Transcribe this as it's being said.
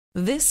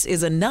This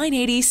is a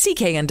 980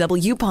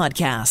 CKNW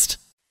podcast.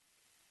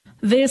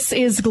 This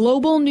is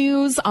Global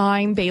News.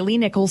 I'm Bailey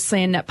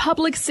Nicholson.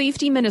 Public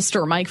Safety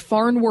Minister Mike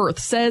Farnworth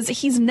says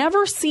he's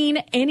never seen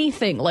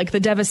anything like the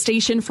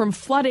devastation from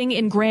flooding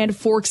in Grand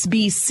Forks,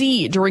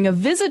 BC during a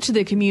visit to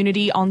the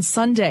community on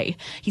Sunday.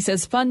 He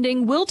says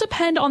funding will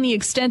depend on the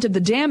extent of the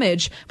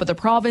damage, but the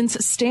province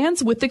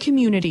stands with the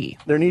community.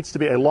 There needs to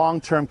be a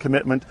long-term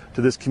commitment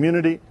to this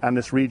community and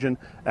this region.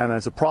 And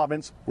as a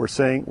province, we're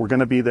saying we're going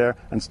to be there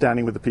and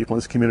standing with the people in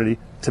this community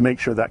to make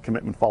sure that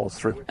commitment follows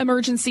through.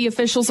 Emergency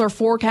officials are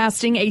forecasting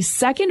a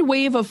second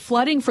wave of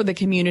flooding for the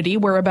community,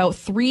 where about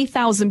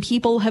 3,000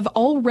 people have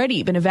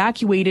already been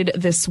evacuated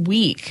this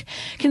week.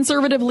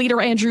 Conservative leader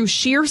Andrew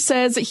Scheer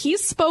says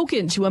he's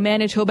spoken to a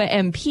Manitoba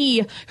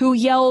MP who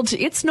yelled,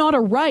 "It's not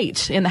a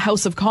right," in the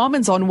House of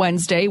Commons on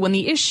Wednesday when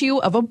the issue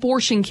of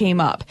abortion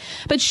came up.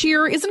 But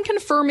Scheer isn't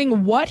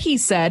confirming what he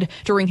said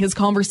during his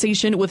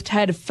conversation with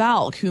Ted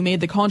Falk, who made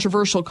the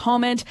controversial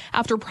comment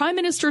after Prime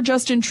Minister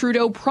Justin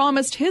Trudeau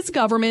promised his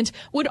government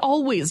would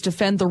always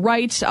defend the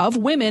right of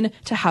women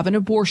to have an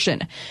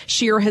abortion.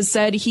 Scheer has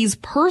said he's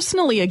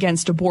personally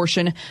against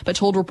abortion, but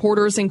told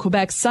reporters in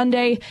Quebec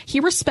Sunday he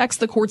respects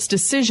the court's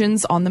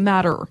decisions on the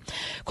matter.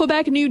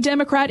 Quebec New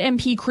Democrat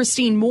MP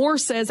Christine Moore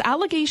says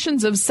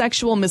allegations of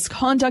sexual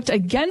misconduct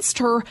against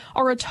her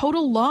are a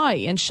total lie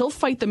and she'll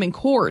fight them in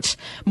court.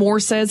 Moore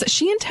says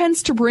she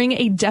intends to bring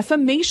a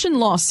defamation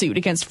lawsuit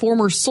against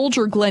former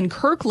soldier Glenn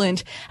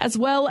Kirkland, as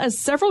well as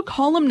several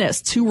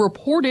columnists who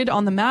reported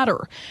on the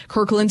matter.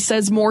 Kirkland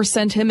says Moore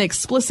sent him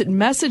explicit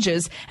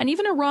messages and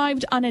even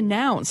arrived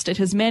unannounced at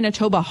his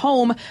Manitoba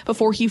home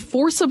before he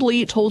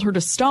forcibly told her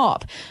to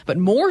stop. But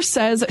Moore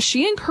says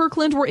she and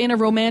Kirkland were in a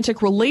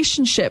romantic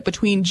relationship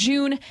between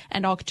June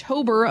and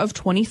October of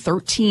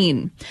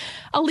 2013.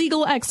 A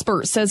legal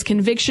expert says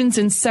convictions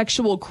in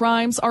sexual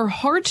crimes are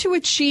hard to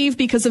achieve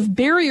because of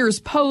barriers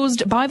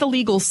posed by the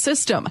legal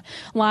system.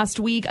 Last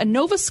week, a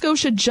Nova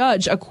Scotia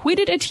judge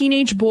acquitted a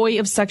teenage boy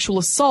of sexual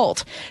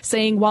assault,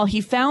 saying while he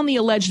found the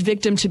alleged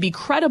victim to be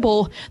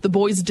credible, the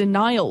boy's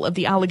denial of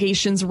the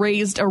allegations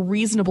raised a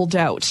reasonable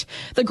doubt.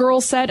 The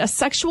girl said a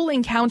sexual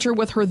encounter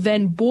with her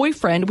then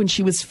boyfriend when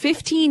she was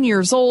 15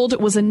 years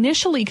old was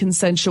initially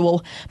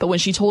consensual, but when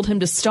she told him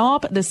to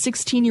stop, the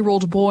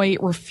 16-year-old boy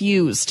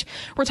refused.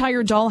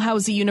 Retired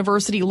Dalhousie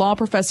University law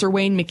professor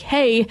Wayne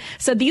McKay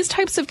said these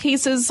types of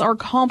cases are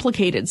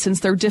complicated since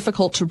they're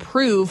difficult to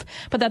prove,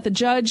 but that the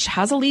judge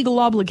has a legal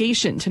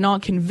obligation to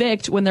not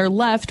convict when they're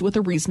left with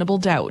a reasonable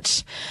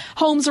doubt.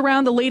 Homes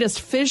around the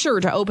latest fissure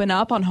to open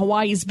up on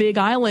Hawaii's Big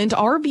Island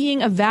are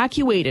being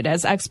evacuated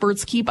as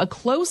experts keep a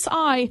close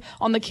eye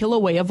on the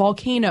Kilauea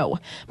volcano.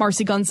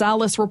 Marcy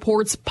Gonzalez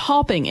reports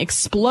popping,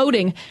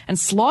 exploding, and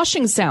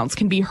sloshing sounds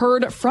can be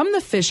heard from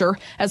the fissure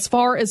as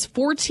far as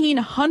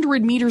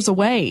 1,400 meters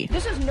away.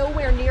 This is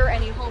nowhere near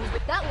any homes,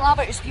 but that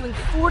lava is spewing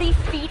 40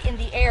 feet in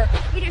the air.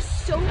 It is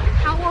so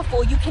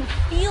powerful, you can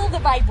feel the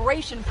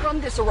vibration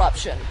from this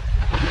eruption.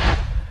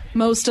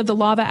 Most of the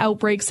lava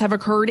outbreaks have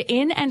occurred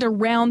in and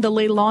around the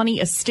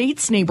Leilani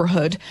Estates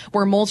neighborhood,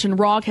 where molten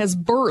rock has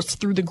burst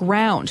through the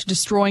ground,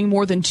 destroying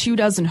more than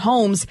 24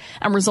 homes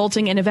and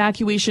resulting in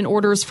evacuation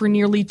orders for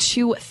nearly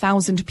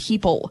 2,000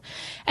 people.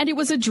 And it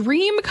was a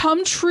dream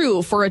come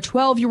true for a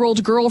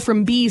 12-year-old girl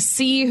from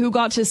BC who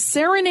got to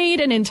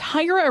serenade an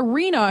entire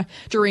arena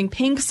during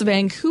Pink's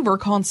Vancouver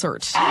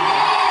concert.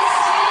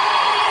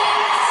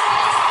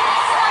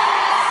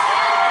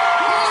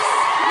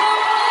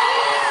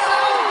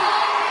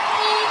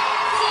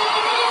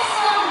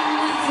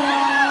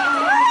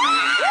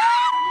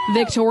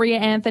 Victoria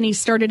Anthony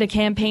started a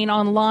campaign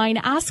online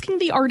asking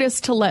the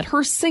artist to let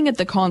her sing at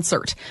the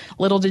concert.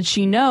 Little did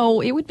she know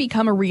it would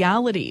become a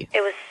reality. It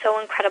was so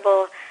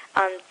incredible,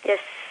 this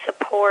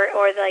support,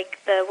 or like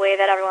the way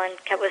that everyone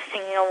was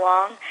singing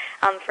along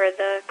for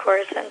the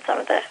chorus and some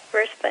of the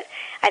verse, but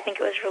I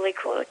think it was really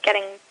cool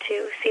getting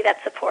to see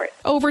that support.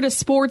 Over to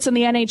sports in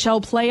the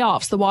NHL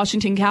playoffs. The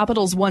Washington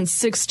Capitals won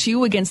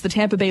 6-2 against the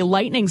Tampa Bay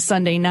Lightning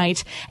Sunday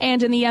night.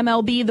 And in the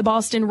MLB, the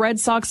Boston Red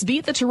Sox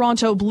beat the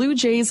Toronto Blue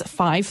Jays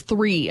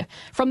 5-3.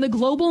 From the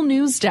Global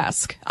News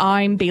Desk,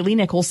 I'm Bailey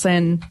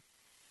Nicholson.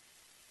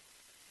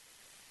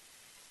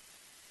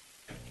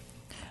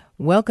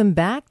 Welcome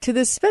back to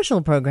this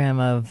special program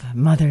of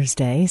Mother's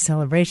Day,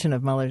 celebration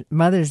of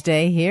Mother's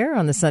Day here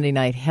on the Sunday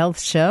Night Health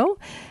Show.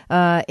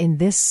 In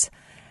this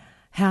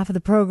half of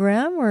the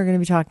program, we're going to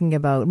be talking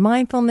about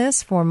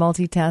mindfulness for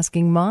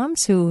multitasking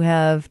moms who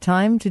have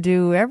time to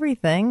do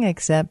everything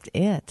except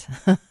it.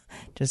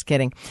 Just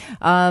kidding.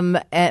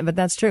 But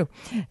that's true.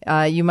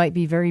 You might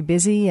be very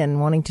busy and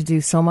wanting to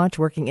do so much,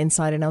 working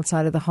inside and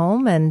outside of the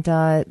home, and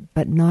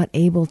but not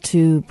able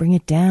to bring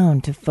it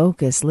down, to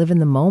focus, live in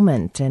the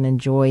moment, and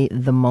enjoy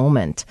the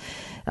moment.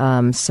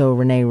 So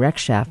Renee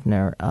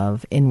Rechtschaffner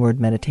of Inward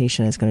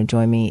Meditation is going to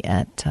join me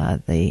at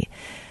the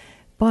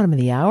bottom of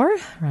the hour,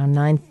 around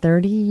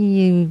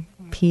 9:30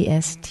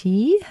 PST,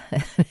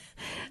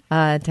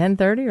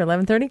 10:30 or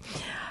 11:30.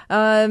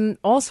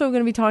 Also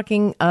going to be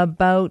talking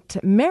about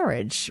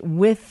marriage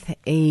with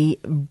a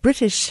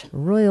British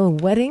royal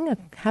wedding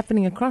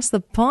happening across the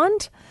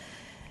pond.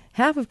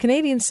 Half of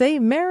Canadians say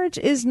marriage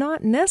is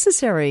not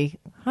necessary.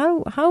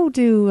 How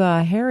do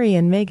Harry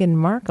and Meghan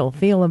Markle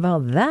feel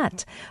about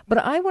that? But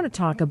I want to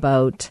talk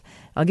about,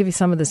 I'll give you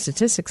some of the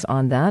statistics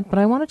on that, but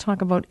I want to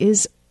talk about,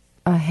 is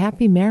a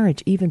happy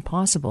marriage even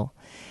possible?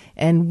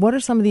 And what are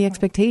some of the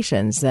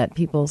expectations that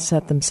people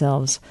set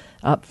themselves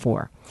up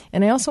for?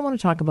 And I also want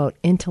to talk about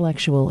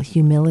intellectual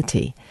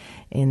humility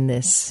in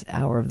this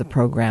hour of the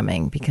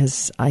programming,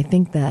 because I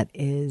think that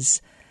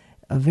is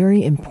a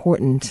very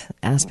important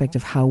aspect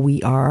of how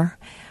we are,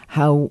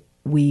 how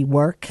we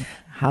work,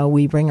 how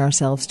we bring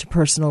ourselves to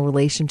personal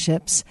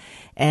relationships.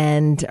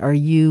 And are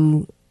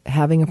you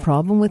having a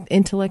problem with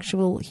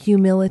intellectual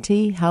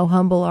humility? How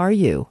humble are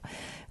you?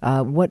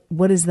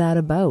 What is that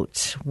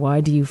about?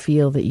 Why do you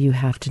feel that you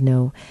have to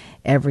know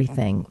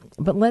everything?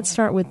 But let's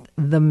start with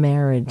the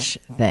marriage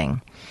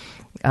thing.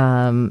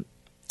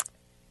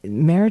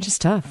 Marriage is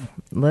tough,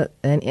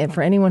 and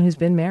for anyone who's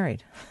been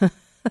married.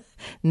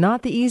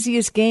 Not the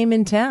easiest game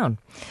in town.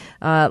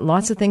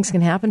 Lots of things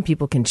can happen.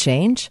 People can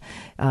change.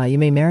 You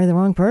may marry the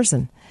wrong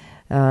person.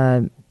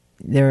 You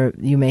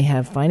may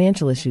have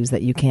financial issues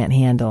that you can't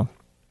handle.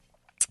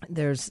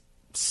 There's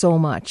so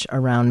much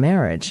around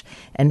marriage.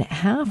 And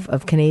half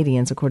of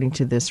Canadians, according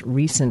to this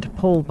recent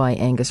poll by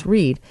Angus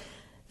Reid,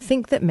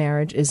 think that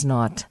marriage is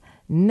not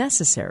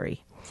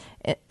necessary.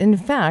 In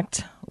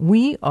fact,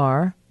 we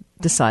are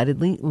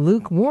decidedly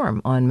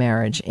lukewarm on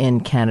marriage in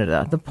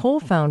Canada. The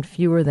poll found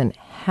fewer than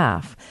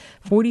half,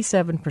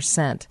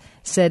 47%,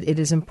 said it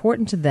is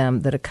important to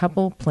them that a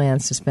couple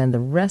plans to spend the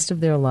rest of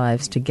their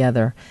lives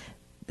together,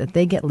 that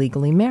they get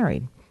legally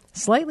married.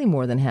 Slightly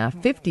more than half,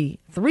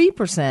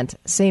 53%,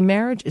 say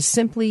marriage is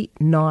simply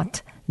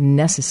not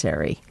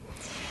necessary.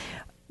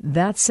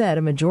 That said,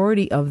 a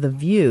majority of the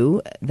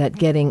view that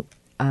getting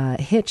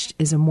hitched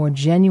is a more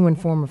genuine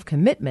form of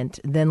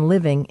commitment than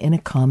living in a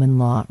common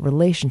law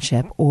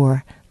relationship,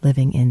 or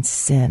living in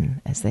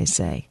sin, as they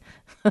say.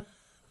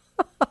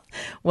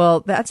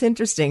 Well, that's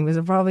interesting,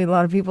 because probably a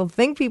lot of people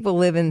think people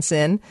live in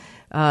sin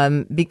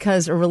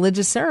because a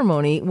religious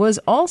ceremony was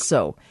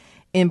also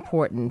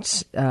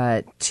important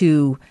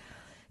to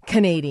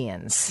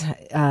Canadians.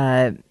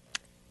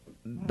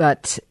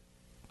 But,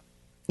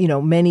 you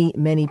know,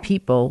 many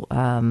people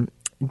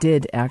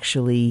did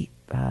actually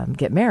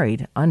get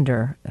married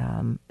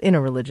in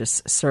a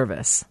religious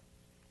service.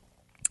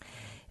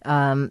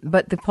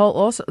 But the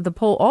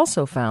poll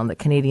also found that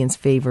Canadians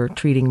favor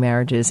treating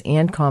marriages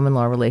and common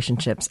law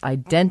relationships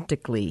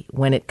identically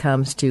when it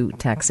comes to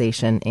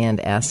taxation and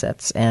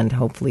assets and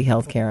hopefully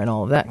healthcare and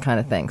all of that kind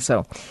of thing.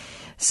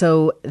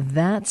 So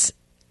that's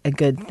a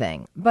good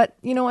thing. But,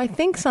 you know, I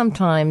think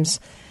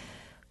sometimes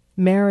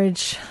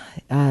marriage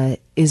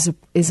is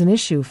an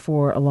issue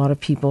for a lot of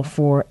people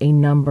for a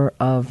number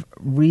of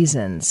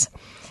reasons.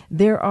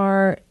 There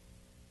are,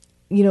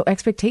 you know,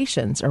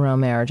 expectations around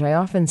marriage. I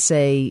often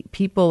say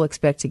people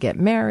expect to get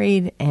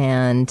married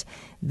and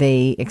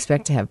they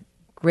expect to have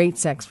great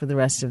sex for the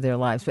rest of their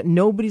lives, but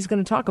nobody's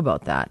going to talk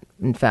about that.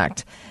 In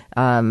fact,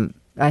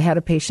 I had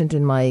a patient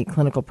in my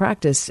clinical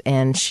practice,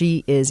 and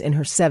she is in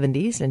her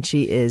 70s, and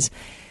she is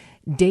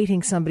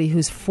dating somebody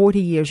who's 40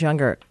 years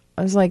younger.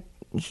 I was like,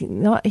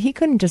 he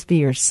couldn't just be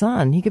your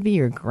son. He could be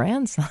your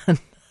grandson.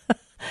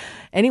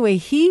 Anyway,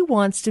 he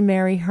wants to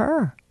marry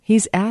her.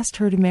 He's asked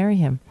her to marry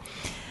him.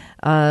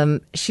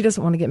 She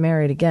doesn't want to get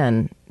married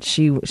again.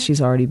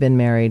 She's already been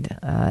married,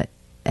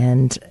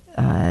 and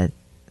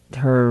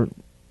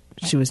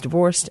she was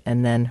divorced,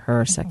 and then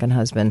her second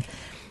husband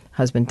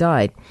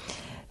died.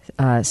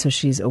 So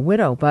she's a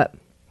widow. But,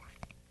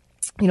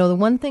 you know, the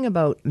one thing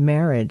about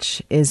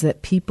marriage is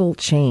that people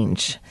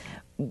change.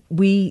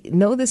 We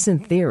know this in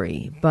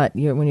theory, but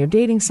when you're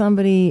dating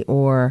somebody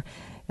and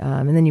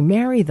then you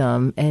marry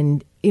them,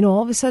 and, you know,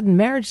 all of a sudden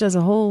marriage does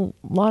a whole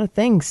lot of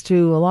things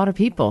to a lot of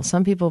people.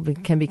 Some people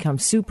can become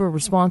super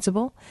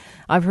responsible.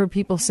 I've heard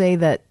people say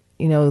that,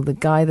 you know, the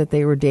guy that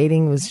they were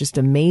dating was just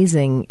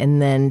amazing,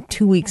 and then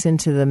 2 weeks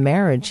into the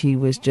marriage, he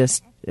was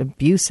just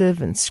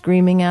abusive and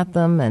screaming at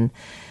them.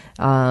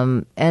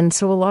 And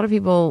so a lot of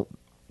people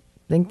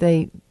think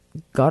they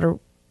got to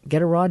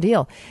get a raw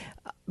deal.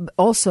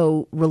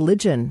 Also,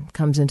 religion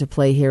comes into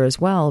play here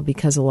as well,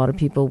 because a lot of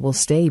people will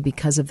stay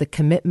because of the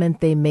commitment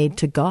they made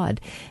to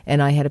God.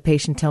 And I had a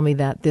patient tell me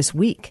that this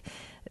week,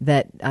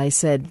 that I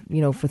said,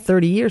 you know, for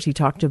 30 years he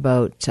talked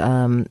about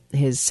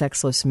his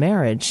sexless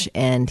marriage.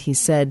 And he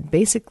said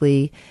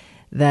basically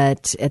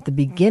that at the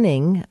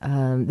beginning,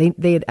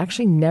 they had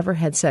actually never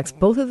had sex.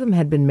 Both of them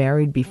had been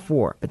married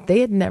before, but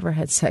they had never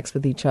had sex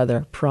with each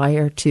other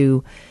prior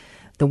to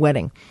the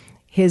wedding.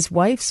 His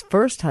wife's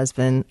first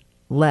husband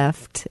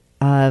left.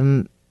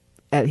 He'd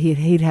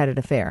had an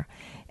affair,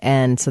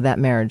 and so that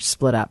marriage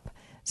split up.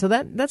 So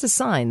that's a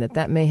sign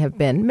that may have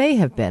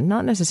been,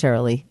 not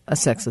necessarily a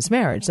sexless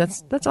marriage.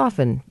 That's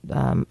often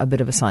a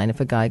bit of a sign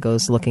if a guy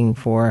goes looking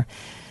for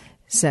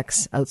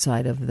sex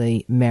outside of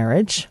the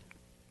marriage.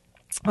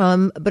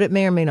 But it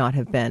may or may not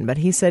have been. But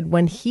he said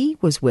when he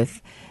was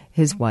with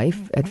his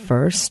wife at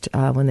first,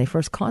 when they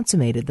first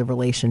consummated the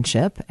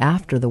relationship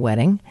after the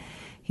wedding,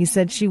 he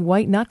said she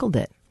white-knuckled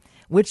it,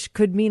 which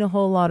could mean a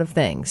whole lot of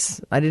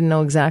things. I didn't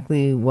know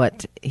exactly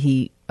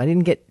I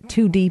didn't get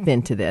too deep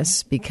into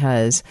this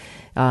because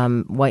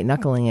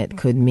white-knuckling it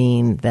could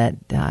mean that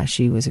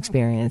she was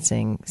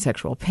experiencing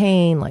sexual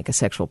pain, like a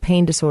sexual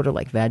pain disorder,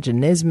 like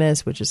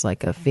vaginismus, which is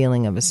like a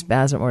feeling of a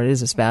spasm, or it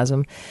is a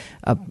spasm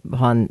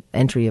upon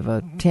entry of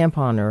a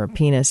tampon or a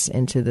penis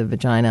into the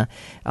vagina.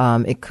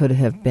 It could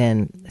have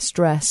been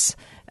stress.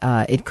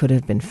 It could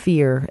have been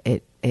fear.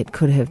 It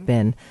could have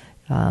been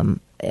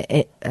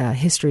a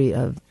history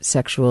of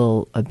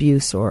sexual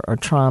abuse or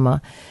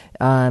trauma.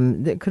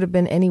 That could have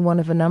been any one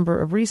of a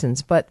number of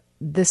reasons, but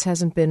this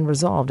hasn't been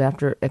resolved.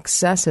 After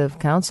excessive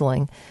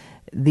counseling,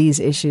 these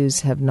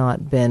issues have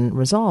not been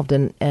resolved.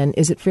 And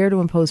is it fair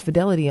to impose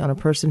fidelity on a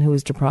person who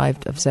is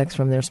deprived of sex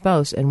from their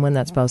spouse? And when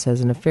that spouse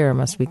has an affair,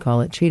 must we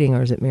call it cheating,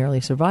 or is it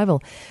merely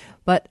survival?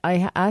 But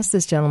I asked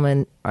this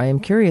gentleman, I am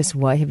curious,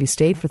 why have you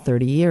stayed for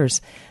 30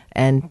 years?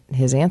 And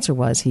his answer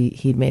was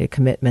he'd made a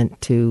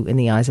commitment to, in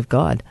the eyes of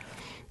God.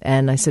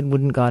 And I said,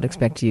 wouldn't God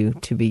expect you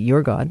to be,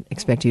 your God,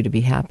 expect you to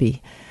be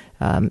happy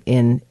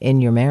in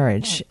your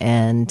marriage?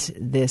 And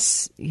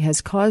this has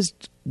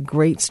caused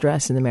great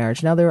stress in the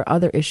marriage. Now, there are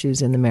other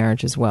issues in the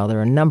marriage as well. There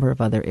are a number of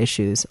other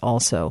issues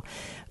also.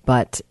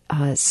 But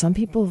some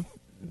people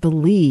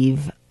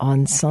believe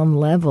on some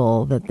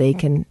level that they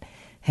can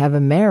have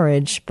a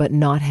marriage but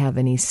not have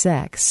any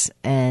sex.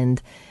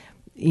 And,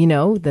 you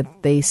know,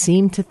 that they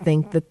seem to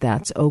think that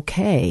that's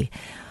okay.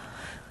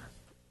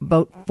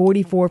 About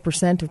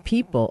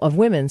 44% of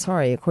women,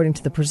 according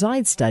to the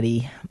Preside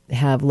study,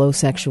 have low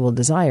sexual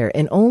desire,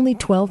 and only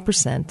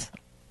 12%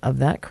 of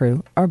that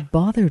crew are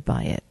bothered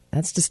by it.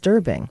 That's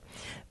disturbing.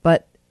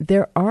 But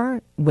there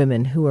are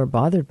women who are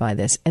bothered by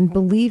this, and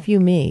believe you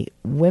me,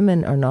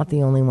 women are not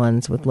the only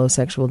ones with low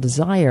sexual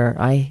desire.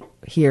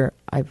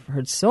 I've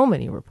heard so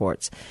many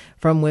reports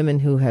from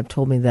women who have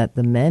told me that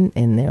the men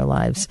in their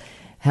lives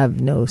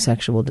have no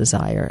sexual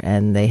desire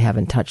and they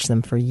haven't touched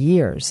them for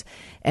years.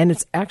 And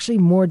it's actually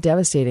more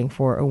devastating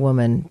for a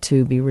woman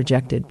to be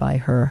rejected by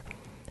her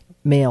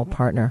male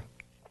partner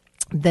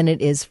than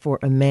it is for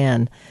a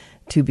man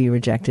to be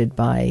rejected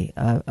by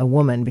a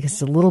woman, because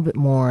it's a little bit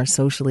more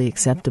socially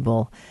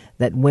acceptable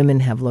that women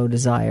have low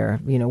desire.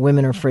 You know,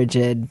 women are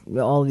frigid,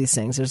 all of these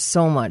things. There's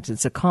so much.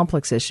 It's a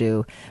complex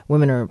issue.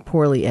 Women are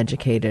poorly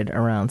educated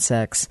around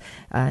sex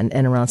and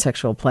around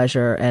sexual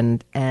pleasure.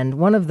 And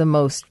one of the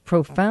most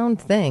profound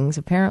things,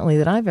 apparently,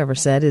 that I've ever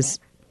said is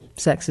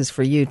sex is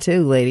for you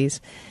too,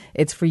 ladies.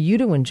 It's for you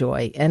to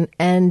enjoy.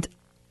 And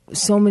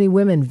so many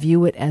women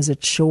view it as a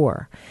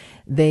chore.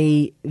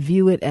 They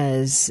view it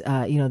as,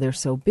 they're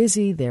so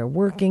busy, they're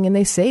working, and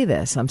they say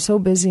this, I'm so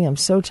busy, I'm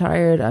so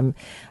tired,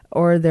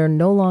 or they're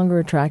no longer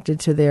attracted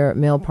to their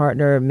male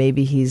partner.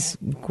 Maybe he's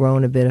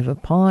grown a bit of a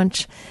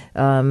paunch,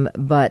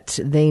 but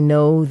they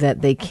know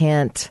that they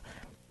can't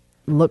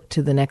look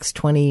to the next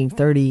 20,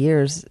 30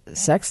 years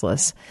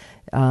sexless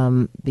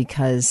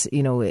because,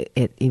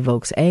 it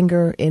evokes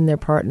anger in their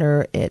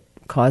partner. It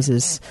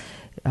causes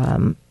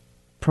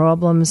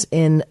problems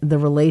in the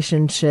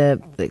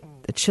relationship.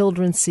 The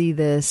children see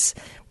this.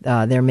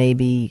 There may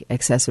be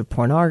excessive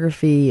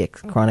pornography,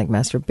 chronic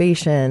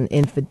masturbation.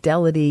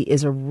 Infidelity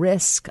is a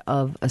risk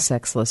of a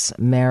sexless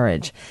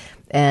marriage.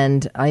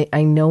 And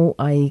I know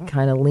I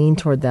kind of lean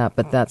toward that,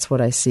 but that's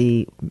what I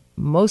see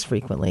most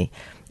frequently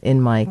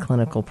in my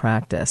clinical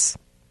practice.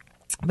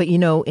 But,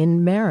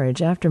 in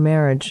marriage, after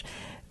marriage,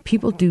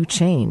 people do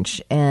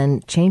change,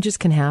 and changes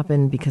can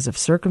happen because of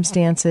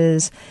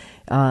circumstances.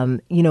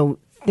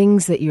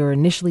 Things that you're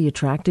initially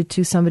attracted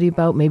to somebody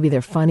about, maybe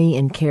they're funny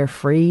and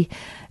carefree,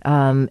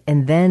 and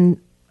then,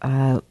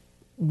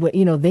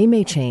 they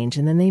may change,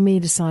 and then they may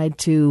decide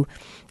to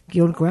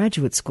go to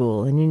graduate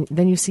school, and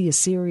then you see a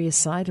serious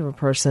side of a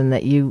person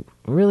that you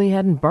really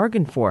hadn't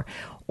bargained for.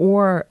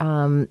 Or,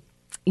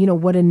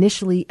 what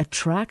initially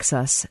attracts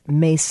us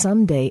may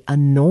someday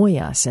annoy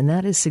us, and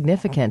that is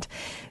significant.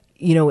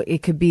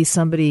 It could be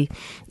somebody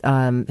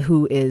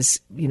who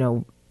is,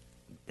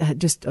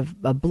 just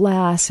a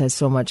blast, has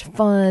so much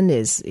fun,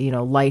 is,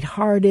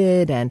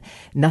 lighthearted, and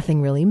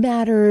nothing really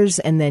matters.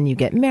 And then you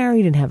get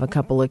married and have a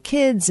couple of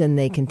kids, and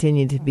they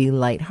continue to be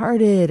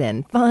lighthearted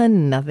and fun,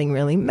 and nothing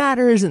really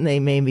matters, and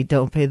they maybe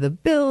don't pay the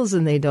bills,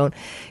 and they don't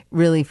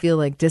really feel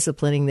like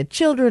disciplining the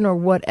children or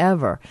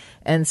whatever.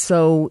 And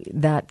so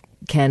that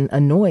can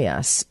annoy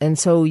us. And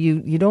so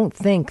you don't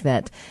think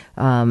that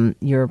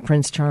your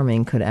Prince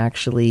Charming could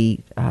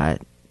actually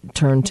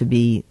turn to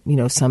be,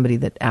 somebody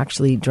that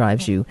actually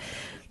drives you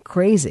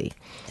crazy.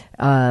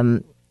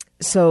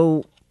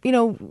 So,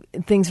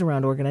 things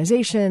around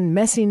organization,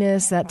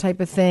 messiness, that type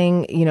of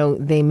thing,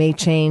 they may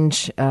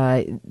change.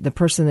 The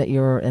person that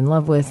you're in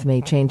love with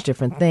may change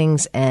different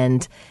things.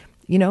 And,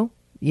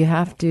 you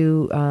have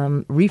to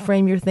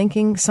reframe your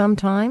thinking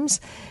sometimes.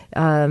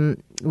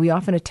 we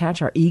often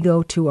attach our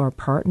ego to our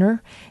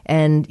partner.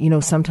 And,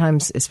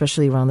 sometimes,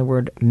 especially around the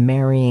word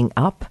marrying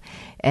up.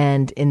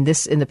 And in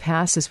the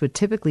past, this would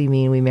typically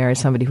mean we marry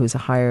somebody who's a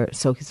higher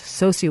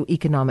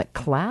socioeconomic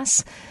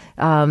class.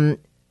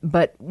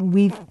 But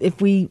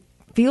if we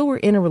feel we're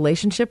in a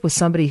relationship with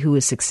somebody who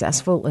is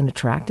successful and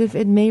attractive,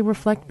 it may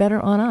reflect better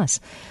on us.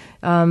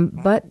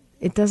 But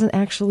it doesn't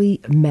actually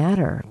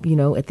matter.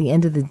 At the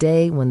end of the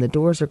day, when the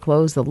doors are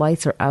closed, the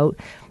lights are out,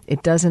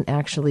 it doesn't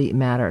actually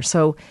matter.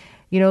 So,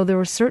 there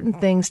are certain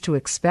things to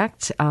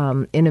expect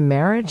in a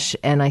marriage,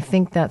 and I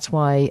think that's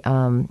why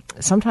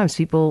sometimes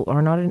people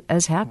are not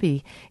as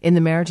happy in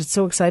the marriage. It's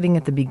so exciting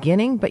at the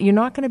beginning, but you're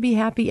not going to be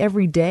happy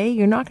every day.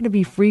 You're not going to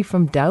be free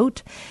from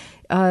doubt.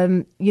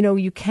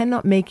 You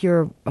cannot make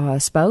your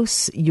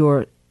spouse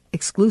your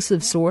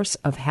exclusive source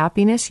of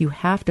happiness. You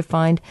have to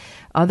find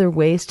other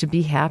ways to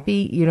be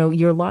happy.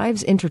 Your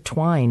lives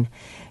intertwine,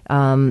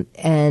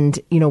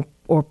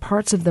 or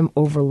parts of them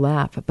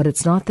overlap, but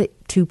it's not that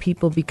two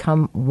people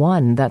become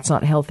one. That's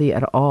not healthy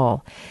at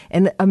all.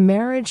 And a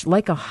marriage,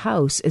 like a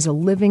house, is a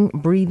living,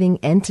 breathing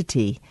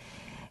entity.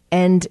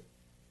 And,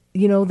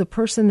 the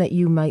person that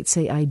you might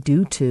say I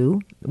do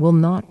to will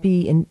not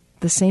be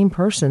the same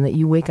person that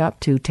you wake up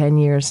to 10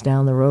 years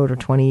down the road or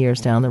 20 years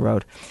down the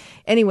road.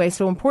 Anyway,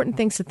 so important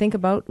things to think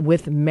about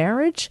with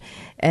marriage.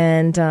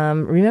 And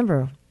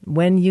remember,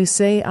 when you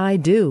say I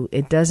do,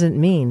 it doesn't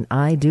mean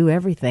I do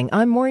everything.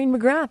 I'm Maureen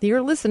McGrath.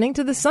 You're listening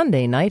to the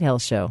Sunday Night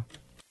Health Show.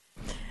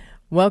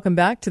 Welcome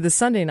back to the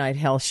Sunday Night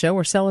Health Show.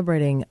 We're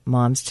celebrating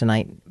moms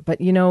tonight. But,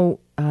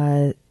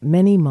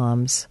 many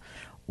moms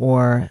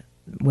or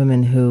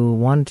women who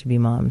wanted to be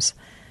moms,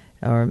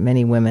 or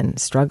many women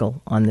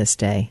struggle on this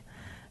day.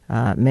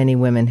 Many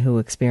women who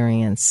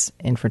experience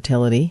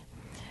infertility,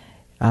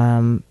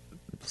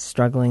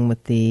 struggling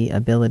with the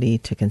ability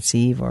to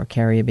conceive or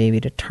carry a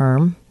baby to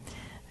term.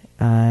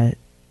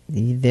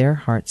 Their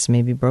hearts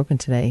may be broken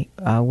today.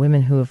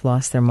 Women who have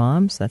lost their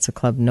moms, that's a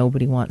club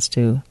nobody wants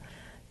to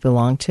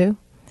belong to.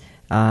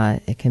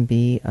 It can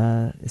be,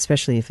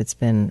 especially if it's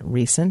been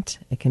recent,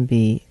 it can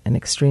be an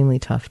extremely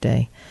tough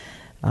day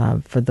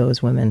for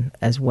those women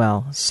as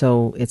well.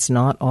 So it's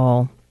not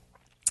all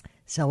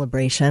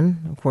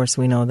celebration. Of course,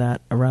 we know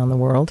that around the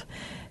world.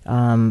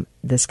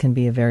 This can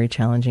be a very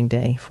challenging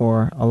day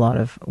for a lot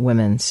of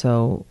women.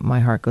 So my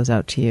heart goes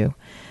out to you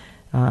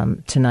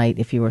tonight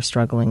if you are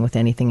struggling with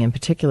anything in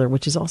particular,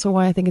 which is also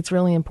why I think it's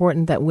really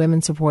important that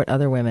women support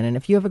other women. And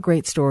if you have a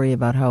great story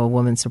about how a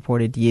woman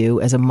supported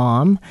you as a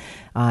mom,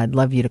 I'd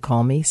love you to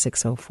call me,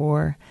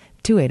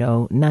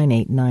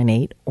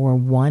 604-280-9898 or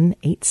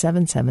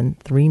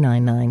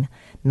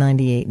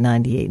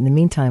 1-877-399-9898. In the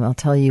meantime, I'll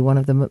tell you one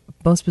of the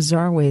most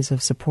bizarre ways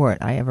of support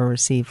I ever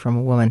received from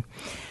a woman.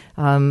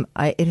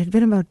 It had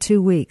been about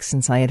 2 weeks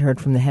since I had heard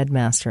from the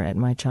headmaster at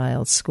my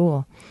child's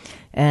school.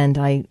 And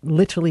I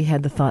literally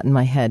had the thought in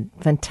my head,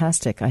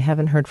 fantastic, I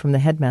haven't heard from the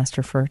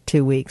headmaster for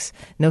 2 weeks.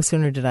 No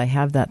sooner did I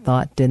have that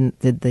thought, did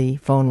the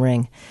phone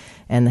ring.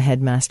 And the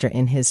headmaster,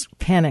 in his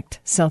panicked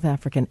South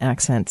African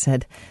accent,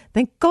 said,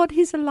 "Thank God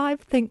he's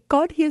alive, thank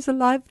God he is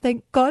alive,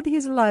 thank God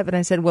he's alive." And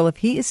I said, well, if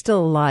he is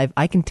still alive,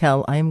 I can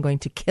tell I am going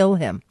to kill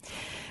him.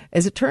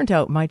 As it turned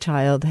out, my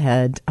child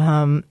had,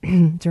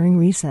 during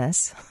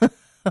recess,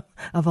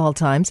 of all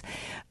times,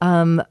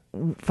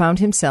 found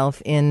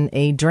himself in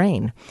a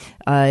drain,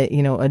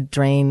 a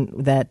drain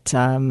that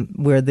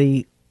where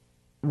the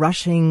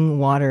rushing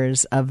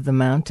waters of the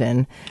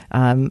mountain,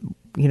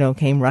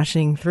 came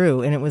rushing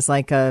through. And it was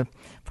like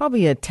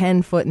probably a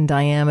 10-foot in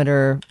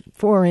diameter,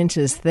 4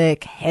 inches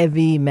thick,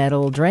 heavy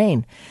metal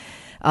drain.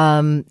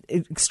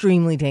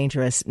 Extremely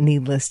dangerous,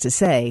 needless to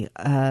say.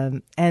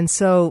 And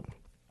so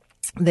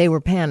they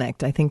were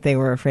panicked. I think they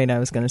were afraid I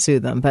was going to sue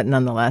them, but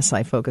nonetheless,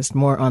 I focused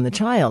more on the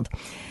child.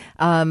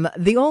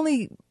 The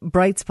only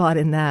bright spot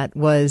in that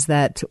was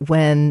that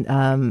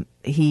when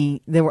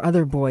there were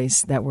other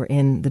boys that were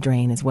in the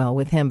drain as well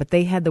with him, but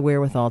they had the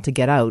wherewithal to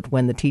get out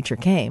when the teacher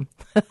came.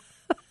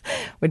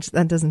 Which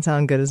that doesn't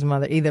sound good as a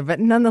mother either. But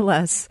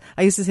nonetheless,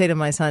 I used to say to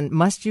my son,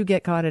 must you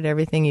get caught at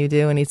everything you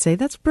do? And he'd say,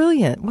 that's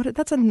brilliant.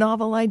 That's a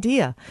novel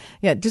idea.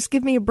 Yeah, just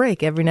give me a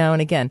break every now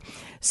and again.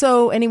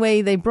 So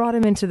anyway, they brought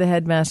him into the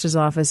headmaster's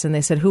office and they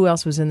said, who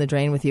else was in the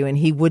drain with you? And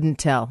he wouldn't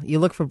tell. You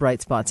look for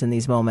bright spots in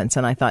these moments.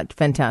 And I thought,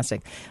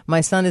 fantastic.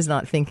 My son is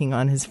not thinking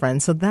on his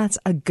friends. So that's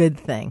a good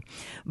thing.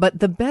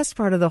 But the best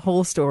part of the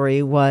whole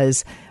story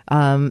was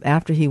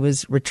after he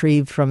was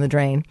retrieved from the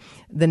drain,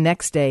 the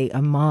next day,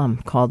 a mom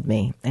called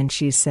me and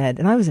she said,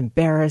 and I was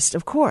embarrassed,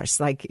 of course,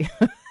 like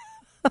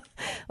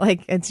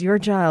it's your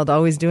child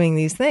always doing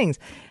these things.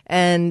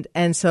 And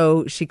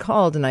so she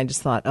called and I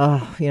just thought, I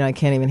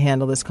can't even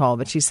handle this call.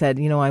 But she said,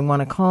 I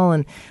want to call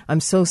and I'm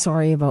so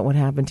sorry about what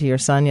happened to your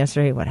son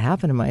yesterday. What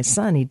happened to my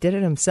son? He did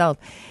it himself.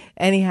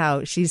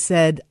 Anyhow, she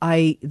said,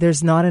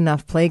 there's not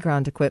enough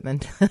playground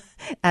equipment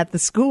at the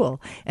school,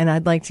 and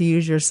I'd like to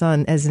use your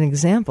son as an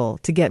example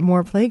to get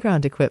more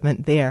playground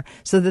equipment there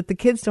so that the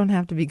kids don't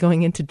have to be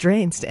going into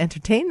drains to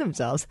entertain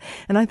themselves.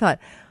 And I thought,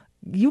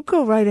 you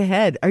go right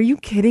ahead. Are you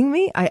kidding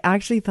me? I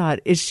actually thought,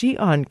 is she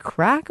on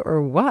crack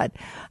or what?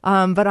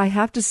 But I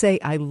have to say,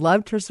 I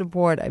loved her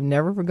support. I've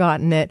never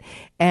forgotten it.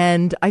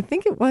 And I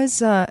think it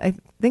was, I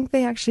think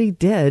they actually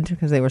did,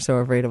 because they were so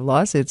afraid of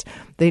lawsuits,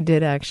 they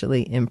did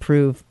actually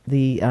improve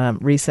the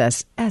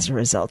recess as a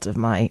result of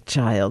my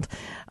child.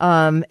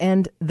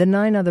 And the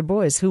 9 other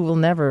boys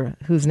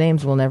whose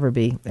names will never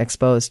be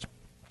exposed.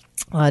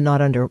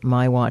 Not under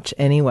my watch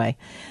anyway.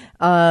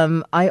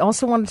 I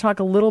also want to talk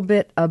a little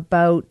bit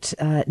about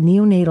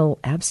neonatal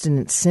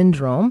abstinence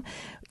syndrome.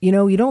 You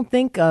know, you don't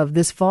think of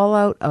this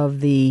fallout of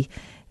the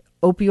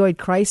opioid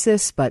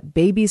crisis, but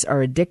babies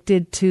are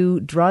addicted to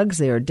drugs.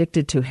 They are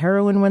addicted to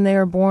heroin when they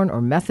are born,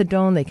 or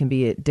methadone. They can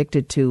be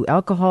addicted to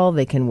alcohol.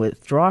 They can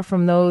withdraw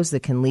from those.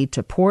 That can lead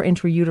to poor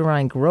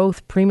intrauterine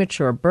growth,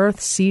 premature birth,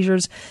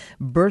 seizures,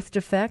 birth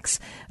defects.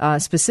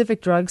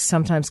 Specific drugs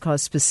sometimes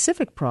cause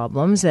specific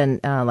problems, and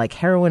like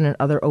heroin and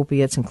other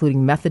opiates,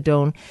 including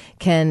methadose,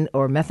 can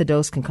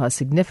cause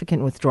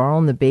significant withdrawal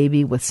in the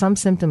baby, with some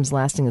symptoms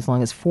lasting as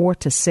long as 4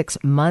 to 6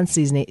 months.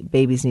 These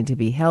babies need to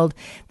be held.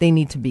 They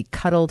need to be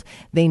cuddled.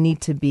 They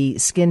need to be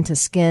skin to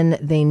skin.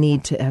 They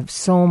need to have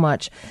so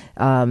much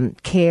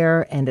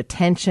care and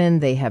attention.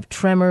 They have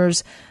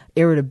tremors,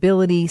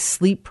 irritability,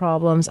 sleep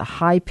problems, a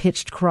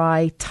high-pitched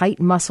cry,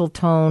 tight muscle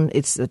tone.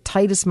 It's the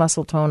tightest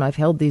muscle tone. I've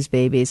held these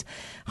babies.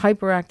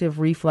 Hyperactive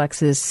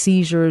reflexes,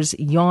 seizures,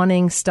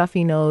 yawning,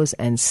 stuffy nose,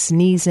 and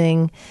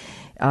sneezing,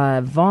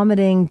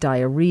 vomiting,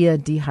 diarrhea,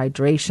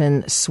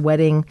 dehydration,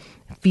 sweating,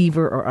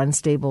 fever, or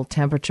unstable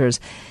temperatures.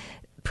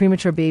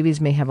 Premature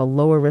babies may have a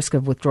lower risk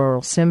of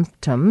withdrawal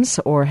symptoms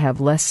or have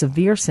less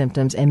severe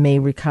symptoms and may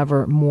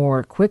recover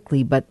more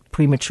quickly, but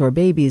premature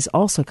babies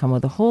also come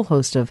with a whole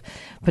host of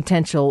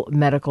potential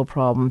medical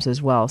problems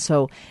as well.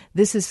 So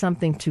this is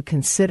something to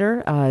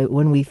consider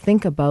when we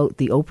think about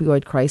the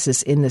opioid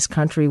crisis in this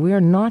country. We are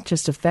not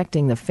just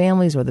affecting the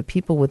families or the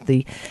people with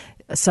the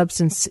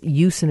substance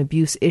use and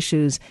abuse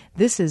issues.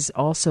 This is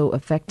also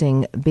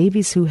affecting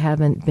babies who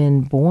haven't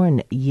been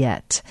born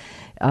yet.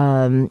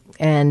 And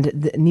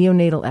the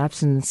neonatal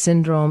abstinence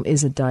syndrome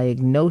is a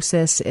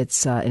diagnosis.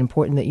 It's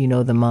important that you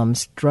know the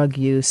mom's drug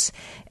use,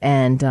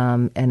 and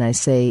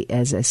it's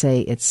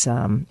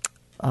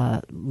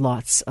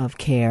lots of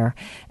care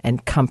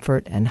and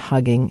comfort and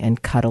hugging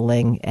and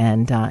cuddling,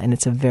 and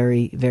it's a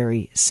very,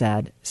 very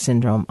sad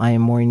syndrome. I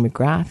am Maureen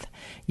McGrath.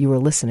 You are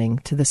listening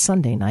to the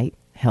Sunday Night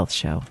Health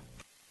Show.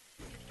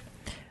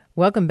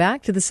 Welcome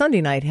back to the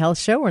Sunday Night Health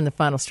Show. We're in the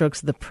final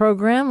strokes of the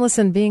program.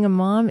 Listen, being a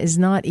mom is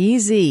not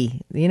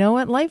easy. You know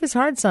what? Life is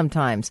hard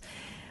sometimes.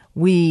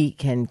 We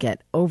can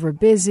get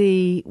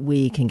overbusy.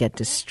 We can get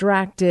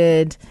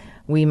distracted.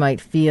 We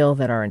might feel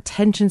that our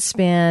attention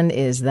span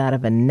is that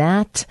of a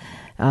gnat.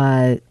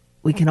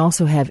 We can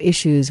also have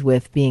issues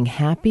with being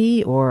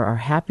happy or our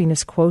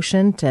happiness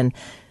quotient. And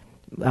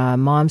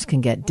moms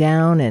can get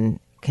down and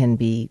can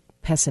be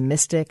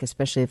pessimistic,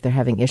 especially if they're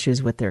having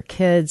issues with their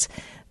kids.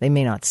 They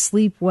may not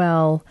sleep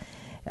well.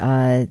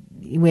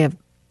 We have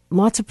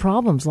lots of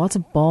problems, lots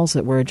of balls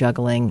that we're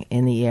juggling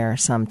in the air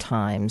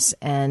sometimes.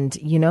 And,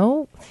 you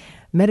know,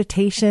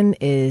 meditation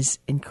is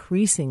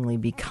increasingly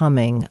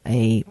becoming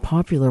a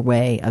popular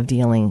way of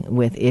dealing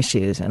with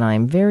issues. And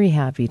I'm very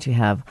happy to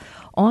have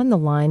on the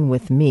line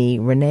with me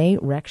Renee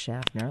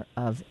Rechtschaffner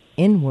of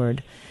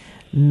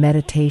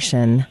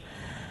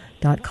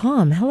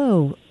InwardMeditation.com.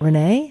 Hello,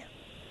 Renee.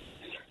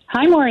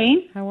 Hi,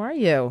 Maureen. How are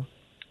you?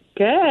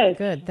 Good.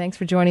 Good. Thanks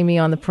for joining me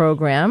on the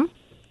program.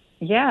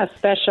 Yeah,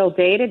 special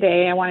day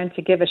today. I wanted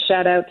to give a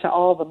shout out to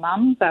all the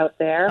moms out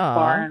there,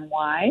 far and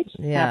wide.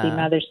 Yeah. Happy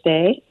Mother's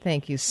Day.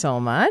 Thank you so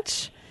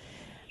much.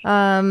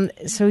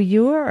 So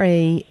you are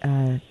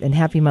and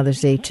happy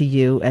Mother's Day to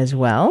you as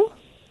well.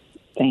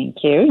 Thank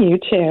you. You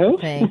too.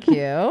 Thank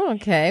you.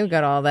 Okay, we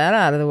got all that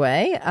out of the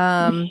way.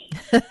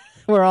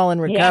 We're all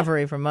in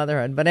recovery from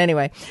motherhood. But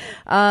anyway,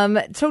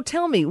 so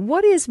tell me,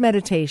 what is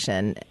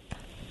meditation?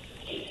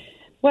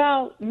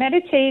 Well,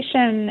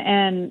 meditation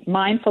and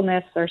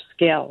mindfulness are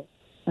skills.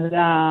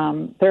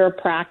 They're a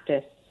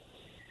practice.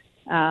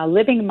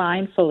 Living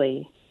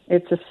mindfully,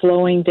 it's a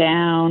slowing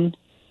down,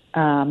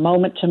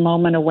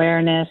 moment-to-moment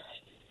awareness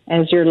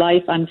as your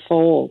life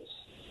unfolds.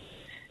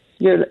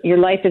 Your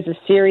life is a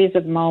series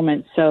of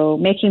moments, so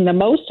making the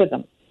most of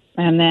them,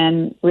 and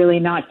then really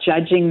not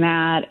judging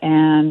that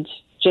and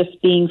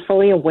just being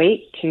fully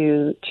awake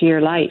to your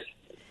life.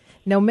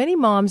 Now, many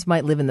moms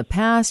might live in the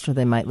past, or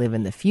they might live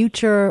in the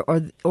future,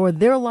 or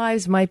their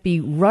lives might be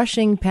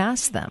rushing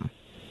past them.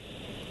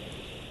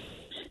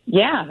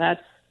 Yeah,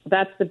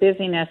 that's the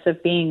busyness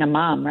of being a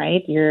mom,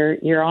 right?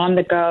 You're on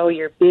the go,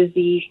 you're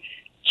busy,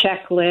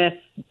 checklist,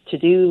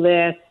 to-do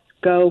list,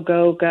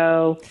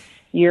 go.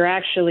 You're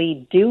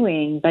actually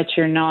doing, but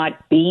you're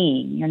not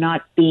being. You're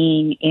not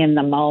being in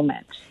the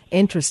moment.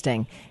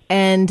 Interesting.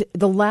 And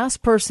the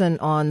last person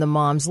on the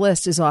mom's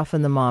list is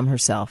often the mom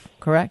herself,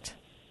 correct?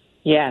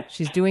 Yes.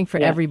 She's doing for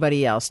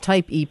everybody else.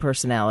 Type E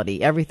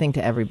personality, everything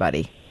to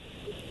everybody.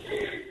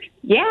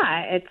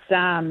 Yeah, it's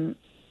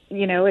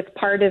it's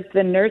part of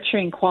the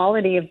nurturing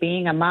quality of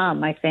being a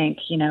mom, I think,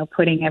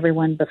 putting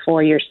everyone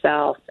before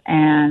yourself.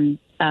 And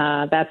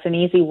that's an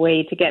easy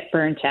way to get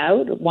burnt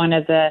out. One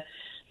of the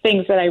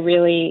things that I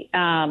really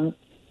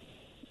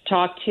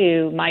talk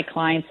to my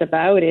clients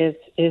about is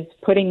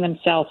putting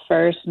themselves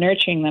first,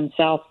 nurturing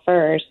themselves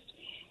first,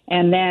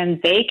 and then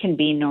they can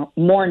be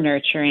more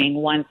nurturing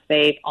once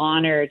they've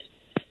honored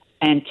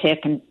and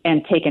taken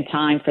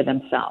time for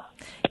themselves.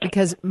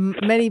 Because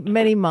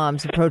many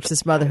moms approach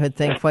this motherhood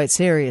thing quite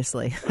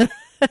seriously.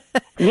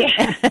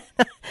 Yeah.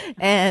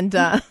 And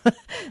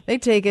they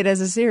take it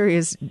as a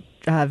serious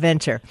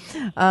venture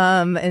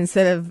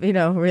instead of,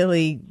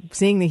 really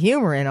seeing the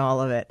humor in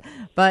all of it.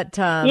 But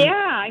yeah,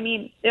 I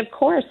mean, of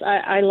course,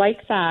 I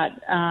like that,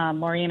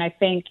 Maureen. I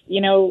think,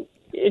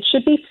 it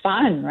should be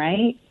fun,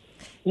 right?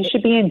 You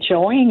should be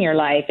enjoying your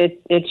life.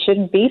 It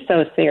shouldn't be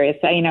so serious.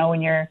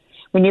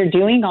 When you're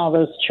doing all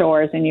those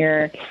chores and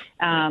you're,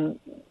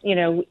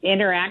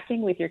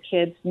 interacting with your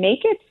kids,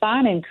 make it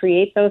fun and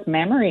create those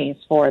memories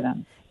for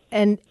them.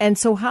 And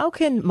so how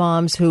can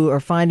moms who are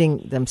finding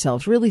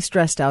themselves really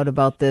stressed out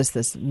about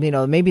this,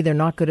 maybe they're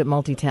not good at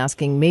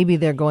multitasking, maybe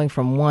they're going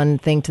from one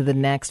thing to the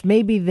next,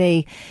 maybe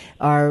they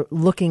are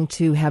looking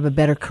to have a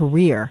better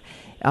career.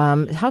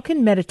 How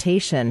can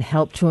meditation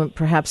help to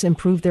perhaps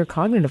improve their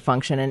cognitive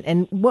function?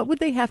 And what would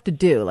they have to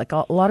do? Like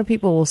a lot of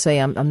people will say,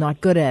 I'm not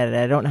good at it.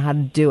 I don't know how to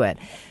do it.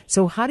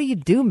 So how do you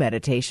do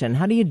meditation?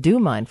 How do you do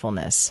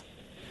mindfulness?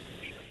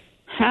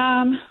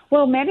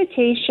 Well,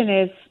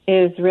 meditation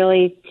is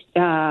really,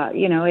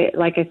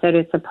 like I said,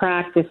 it's a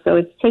practice. So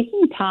it's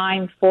taking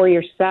time for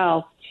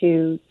yourself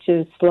to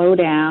slow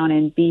down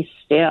and be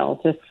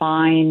still, to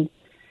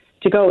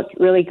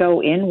really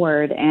go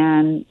inward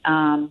and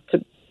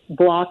to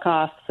block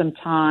off some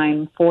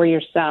time for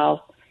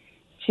yourself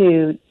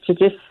to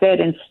just sit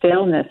in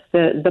stillness.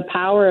 The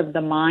power of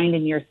the mind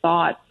and your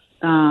thoughts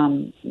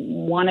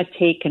want to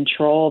take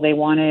control. They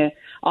want to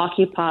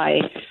occupy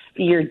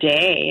your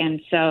day.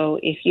 And so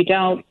if you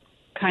don't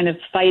kind of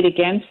fight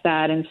against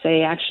that and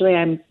say, actually,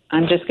 I'm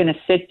just going to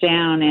sit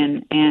down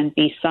and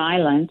be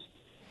silent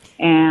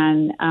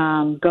and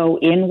go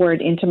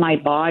inward into my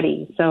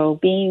body. So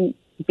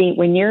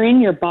when you're in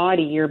your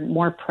body, you're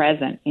more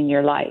present in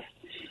your life.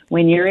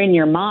 When you're in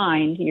your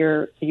mind,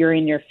 you're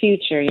in your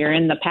future, you're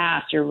in the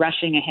past, you're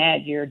rushing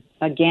ahead, you're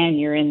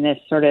in this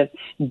sort of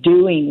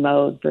doing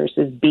mode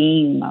versus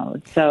being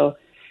mode. So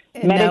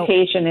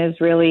meditation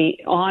is really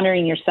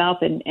honoring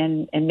yourself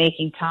and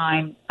making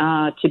time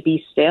to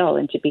be still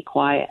and to be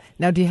quiet.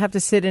 Now, do you have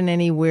to sit in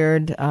any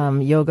weird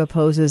yoga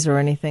poses or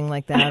anything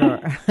like that,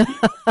 or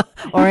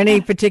or any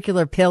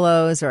particular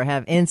pillows, or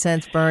have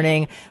incense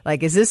burning?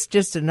 Like, is this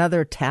just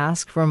another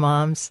task for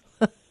moms?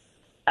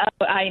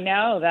 I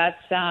know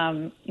that's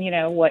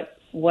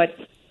what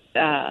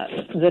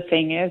the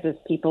thing is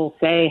people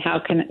say, how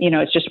can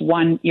it's just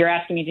one, you're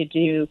asking me to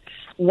do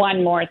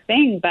one more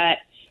thing, but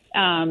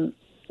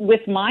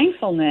with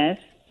mindfulness,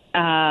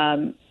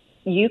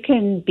 you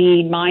can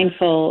be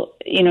mindful,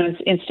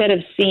 instead of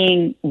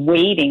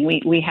waiting.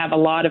 We have a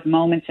lot of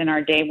moments in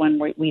our day when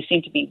we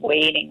seem to be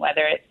waiting,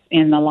 whether it's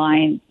in the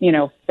line,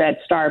 at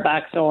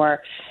Starbucks,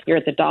 or you're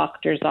at the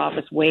doctor's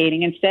office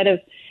waiting. Instead of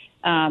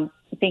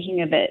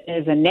thinking of it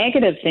as a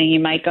negative thing, you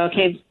might go,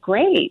 okay,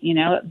 great.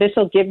 This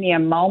will give me a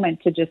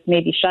moment to just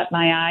maybe shut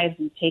my eyes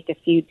and take a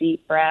few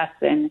deep breaths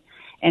and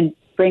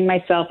bring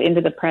myself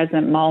into the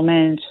present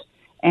moment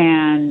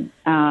and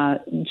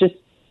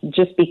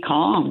just be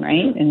calm,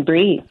 right? And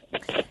breathe.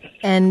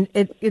 And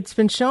it's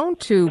been shown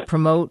to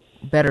promote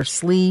better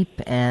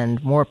sleep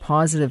and more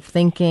positive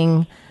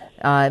thinking.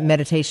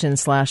 Meditation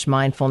 /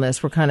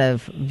 mindfulness, we're kind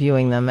of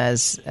viewing them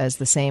as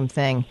the same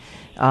thing.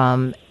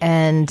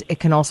 And it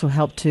can also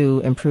help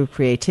to improve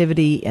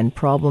creativity and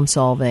problem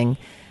solving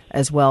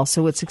as well.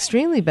 So it's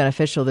extremely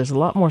beneficial. There's a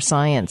lot more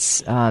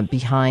science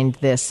behind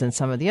this than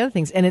some of the other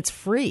things, and it's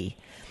free.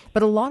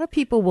 But a lot of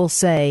people will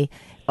say,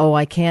 oh,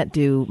 I can't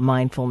do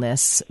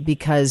mindfulness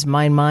because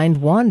my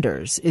mind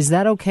wanders. Is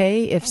that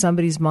okay if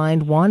somebody's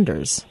mind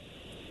wanders?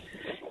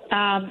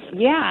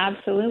 Yeah,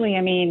 absolutely.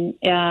 I mean,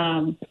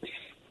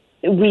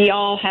 we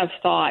all have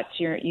thoughts.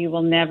 You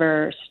will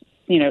never,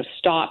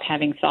 stop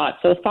having thoughts.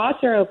 So thoughts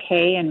are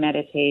okay in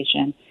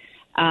meditation.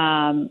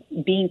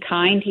 Being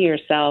kind to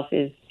yourself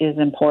is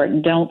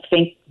important. Don't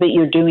think that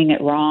you're doing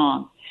it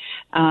wrong.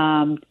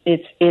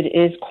 It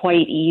is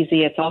quite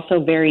easy. It's also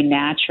very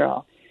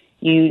natural.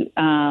 You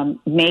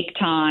make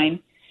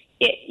time.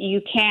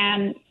 You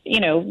can,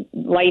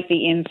 light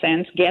the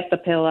incense, get the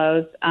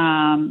pillows,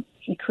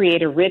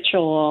 create a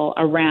ritual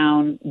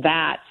around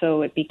that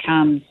so it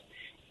becomes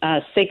a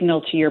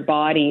signal to your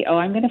body, oh,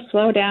 I'm going to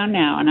slow down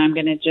now and I'm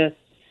going to just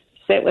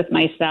sit with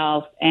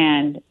myself,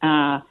 and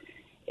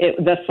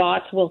the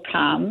thoughts will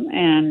come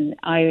and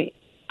I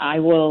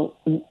will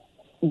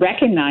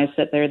recognize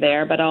that they're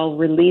there, but I'll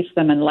release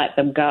them and let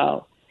them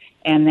go.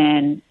 And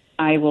then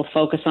I will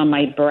focus on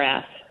my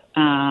breath.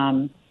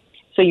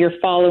 So you're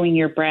following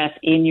your breath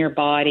in your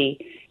body,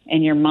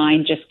 and your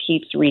mind just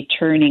keeps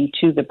returning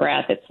to the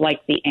breath. It's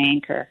like the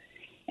anchor.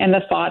 and the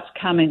thoughts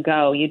come and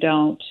go. You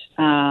don't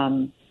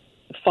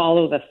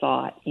follow the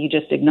thought. You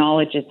just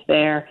acknowledge it's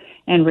there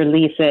and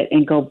release it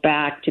and go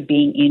back to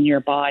being in your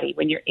body.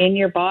 When you're in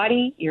your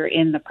body, you're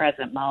in the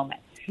present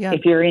moment. Yeah.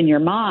 If you're in your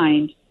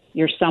mind,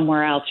 you're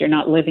somewhere else. You're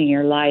not living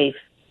your life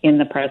in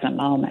the present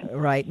moment.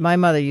 Right. My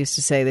mother used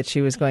to say that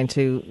she was going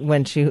to,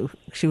 when she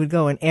would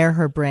go and air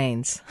her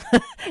brains.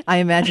 I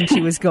imagine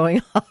she was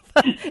going off,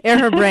 air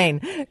her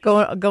brain,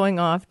 going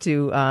off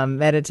to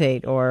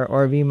meditate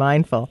or be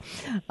mindful.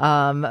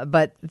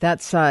 But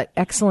that's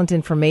excellent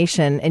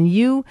information. And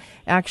you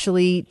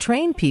actually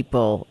train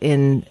people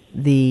in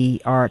the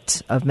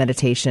art of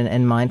meditation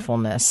and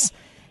mindfulness.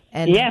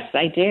 And yes,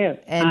 I do.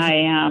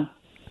 And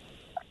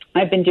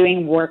I've been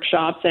doing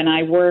workshops, and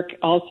I work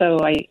also,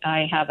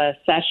 I have a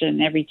session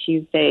every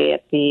Tuesday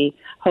at the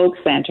Hope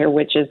Center,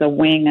 which is a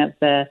wing of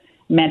the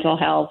mental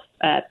health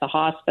at the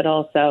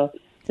hospital. So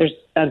there's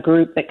a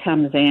group that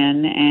comes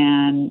in,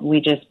 and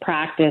we just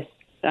practice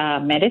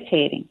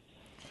meditating.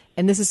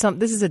 And this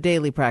is a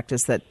daily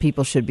practice that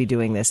people should be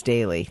doing this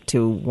daily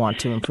to want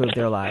to improve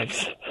their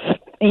lives.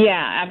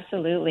 Yeah,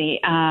 absolutely.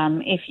 I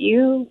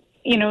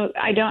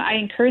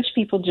encourage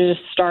people to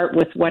just start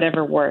with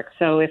whatever works.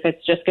 So if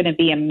it's just going to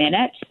be a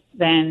minute,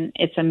 then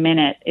it's a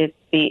minute.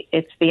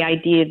 It's the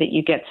idea that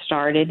you get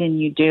started and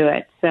you do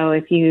it. So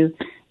if you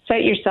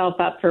set yourself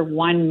up for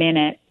 1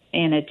 minute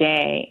in a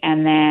day,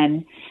 and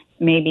then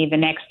maybe the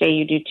next day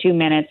you do 2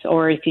 minutes,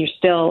 or if you're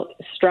still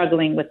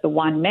struggling with the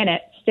 1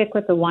 minute, stick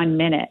with the 1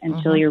 minute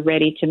until you're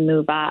ready to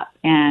move up.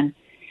 And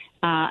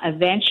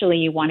eventually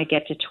you want to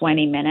get to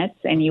 20 minutes,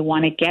 and you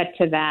want to get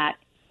to that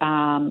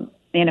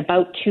in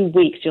about 2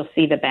 weeks, you'll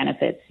see the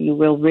benefits. You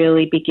will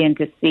really begin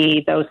to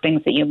see those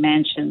things that you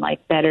mentioned,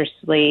 like better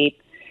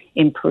sleep,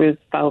 improved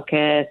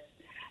focus.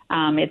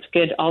 It's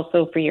good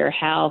also for your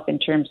health in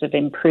terms of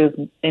improved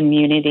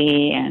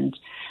immunity and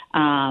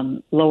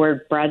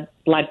lowered blood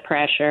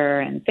pressure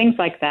and things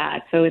like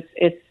that. So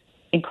it's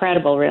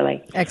incredible,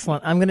 really.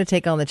 Excellent. I'm going to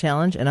take on the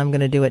challenge, and I'm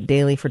going to do it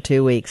daily for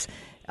 2 weeks.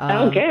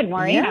 Good,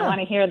 Maureen. Yeah. I want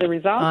to hear the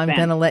results. I'm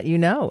going to let you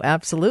know.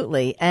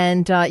 Absolutely.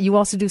 And you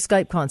also do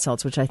Skype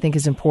consults, which I think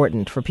is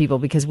important for people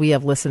because we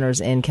have listeners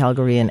in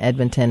Calgary and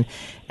Edmonton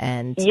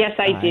and yes,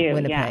 I do.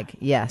 Winnipeg.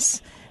 Yeah.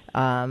 Yes.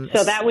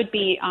 So that would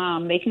be,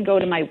 they can go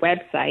to my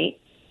website,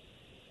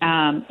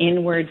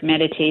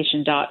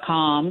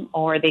 inwardmeditation.com,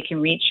 or they can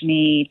reach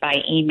me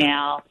by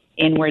email,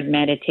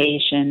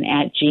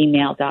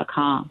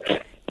 inwardmeditation@gmail.com.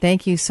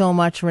 Thank you so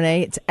much,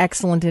 Renee. It's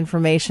excellent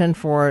information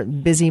for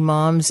busy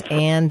moms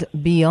and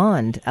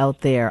beyond out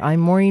there.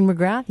 I'm Maureen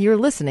McGrath. You're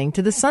listening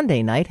to the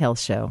Sunday Night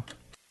Health Show.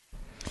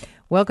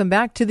 Welcome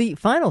back to the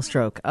final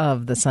stroke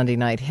of the Sunday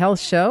Night Health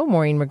Show.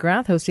 Maureen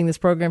McGrath hosting this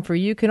program for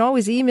you. You can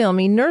always email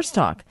me,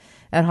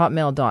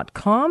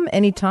 nursetalk@hotmail.com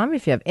anytime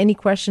if you have any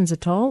questions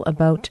at all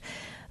about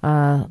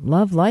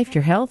love, life,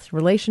 your health,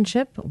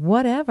 relationship,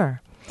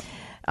 whatever.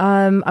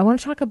 I want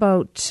to talk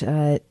about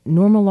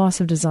normal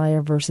loss of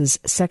desire versus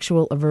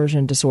sexual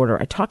aversion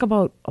disorder. I talk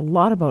a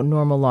lot about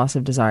normal loss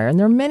of desire, and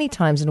there are many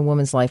times in a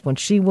woman's life when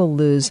she will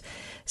lose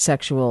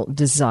sexual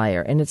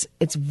desire, and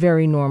it's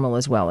very normal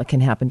as well. It can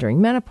happen during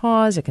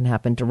menopause. It can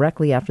happen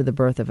directly after the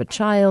birth of a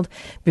child,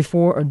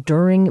 before or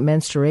during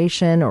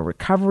menstruation or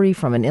recovery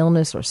from an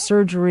illness or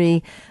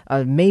surgery,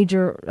 a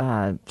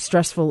major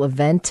stressful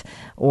event,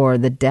 or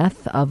the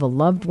death of a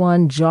loved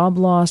one, job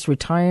loss,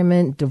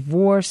 retirement,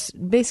 divorce.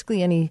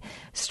 Basically, any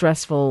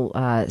stressful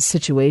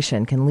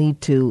situation can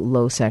lead to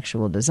low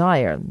sexual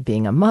desire.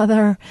 Being a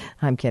mother,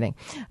 I'm kidding.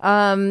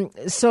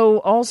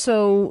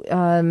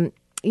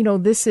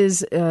 This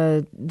is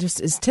just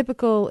as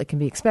typical. It can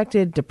be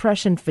expected.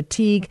 Depression,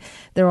 fatigue,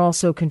 they're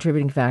also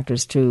contributing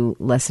factors to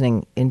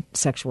lessening in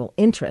sexual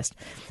interest.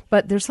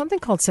 But there's something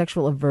called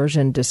sexual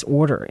aversion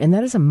disorder, and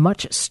that is a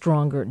much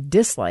stronger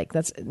dislike.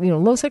 That's,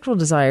 low sexual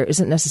desire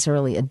isn't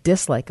necessarily a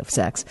dislike of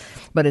sex,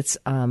 but it's,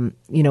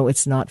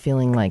 it's not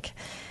feeling like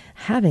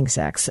having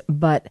sex.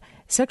 But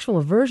sexual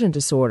aversion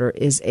disorder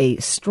is a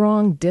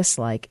strong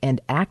dislike and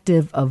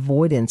active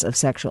avoidance of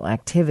sexual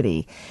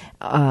activity,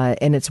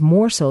 and it's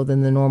more so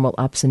than the normal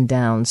ups and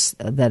downs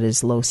that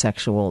is low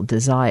sexual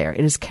desire.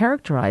 It is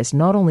characterized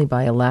not only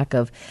by a lack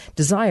of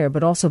desire,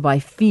 but also by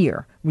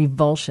fear,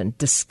 revulsion,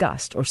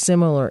 disgust, or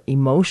similar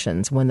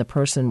emotions when the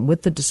person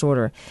with the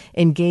disorder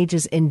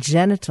engages in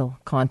genital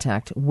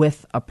contact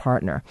with a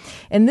partner.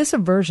 And this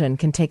aversion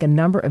can take a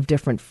number of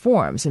different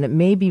forms, and it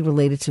may be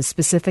related to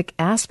specific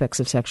aspects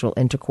of sexual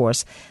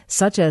intercourse,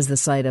 such as the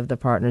sight of the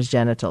partner's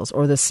genitals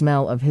or the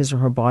smell of his or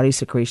her body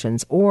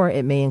secretions, or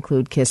it may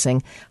include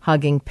kissing,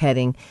 hugging,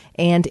 petting,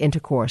 and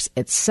intercourse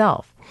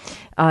itself.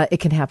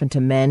 It can happen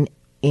to men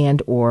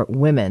and or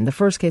women. The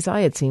first case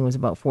I had seen was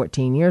about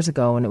 14 years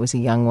ago, and it was a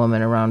young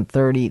woman around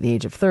the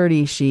age of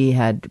 30. She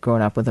had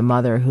grown up with a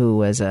mother who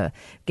was a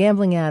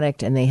gambling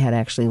addict, and they had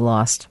actually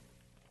lost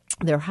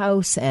their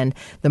house, and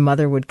the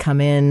mother would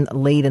come in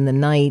late in the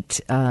night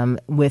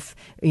with,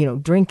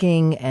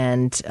 drinking,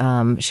 and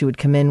she would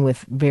come in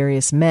with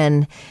various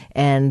men,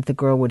 and the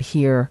girl would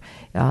hear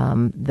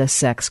the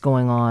sex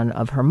going on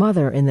of her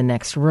mother in the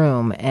next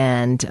room.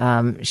 And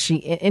she,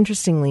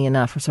 interestingly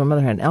enough, so her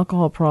mother had an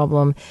alcohol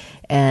problem,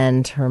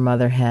 and her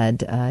mother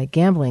had a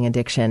gambling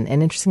addiction.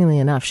 And interestingly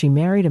enough, she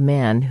married a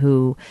man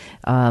who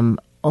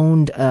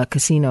owned a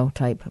casino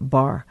type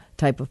bar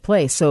type of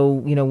place. So,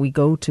 we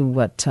go to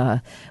what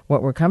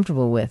we're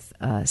comfortable with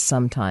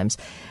sometimes.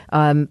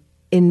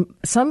 In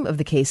some of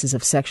the cases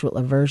of sexual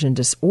aversion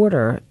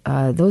disorder,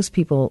 those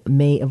people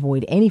may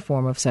avoid any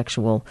form of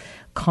sexual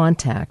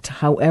contact,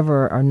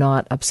 however, are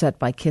not upset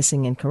by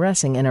kissing and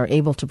caressing, and are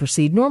able to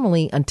proceed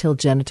normally until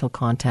genital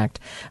contact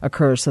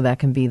occurs. So that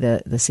can be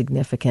the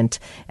significant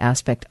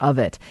aspect of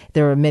it.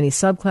 There are many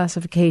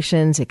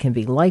subclassifications. It can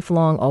be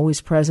lifelong,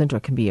 always present, or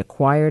it can be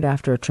acquired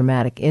after a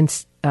traumatic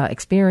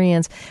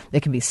experience.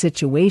 It can be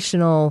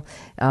situational,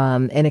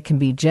 and it can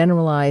be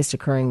generalized,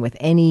 occurring with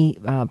any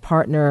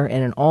partner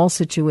and in all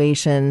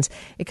situations.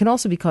 It can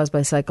also be caused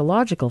by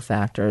psychological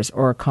factors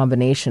or a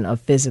combination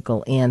of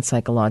physical and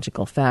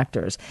psychological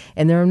factors.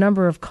 And there are a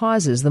number of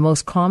causes. The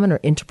most common are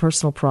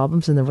interpersonal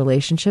problems in the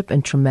relationship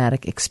and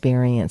traumatic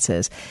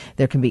experiences.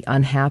 There can be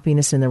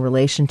unhappiness in the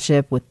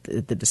relationship with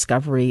the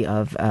discovery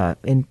of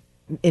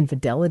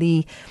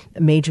infidelity,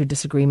 major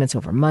disagreements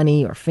over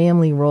money or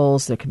family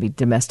roles. There can be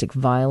domestic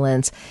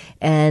violence.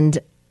 And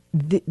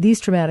these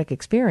traumatic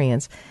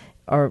experiences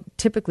are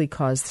typically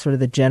caused sort of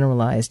the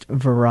generalized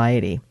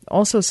variety.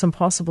 Also, some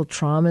possible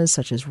traumas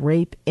such as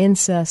rape,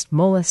 incest,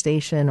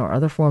 molestation, or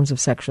other forms of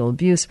sexual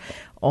abuse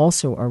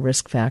also are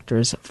risk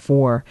factors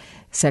for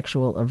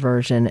sexual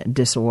aversion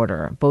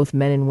disorder. Both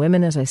men and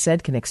women, as I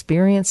said, can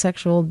experience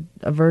sexual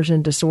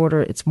aversion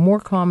disorder. It's more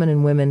common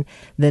in women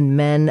than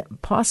men,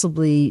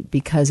 possibly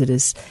because it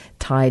is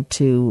tied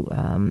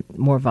to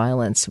more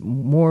violence.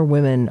 More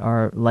women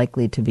are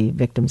likely to be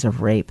victims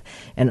of rape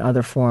and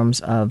other forms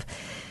of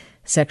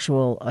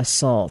sexual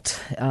assault.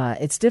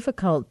 It's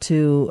difficult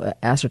to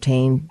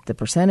ascertain the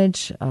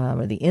percentage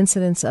or the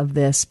incidence of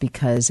this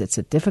because it's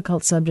a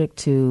difficult subject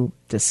to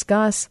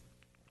discuss.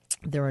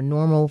 There are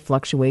normal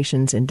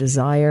fluctuations in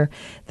desire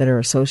that are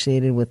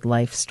associated with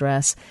life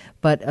stress,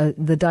 but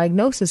the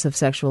diagnosis of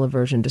sexual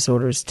aversion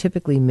disorder is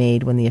typically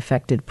made when the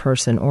affected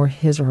person or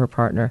his or her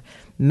partner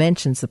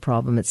mentions the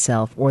problem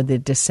itself or the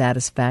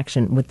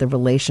dissatisfaction with the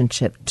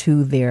relationship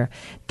to their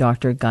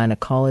doctor,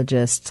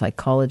 gynecologist,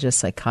 psychologist,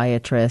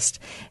 psychiatrist.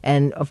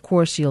 And of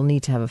course, you'll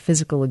need to have a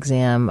physical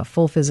exam, a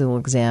full physical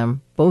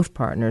exam, both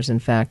partners, in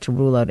fact, to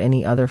rule out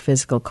any other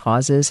physical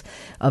causes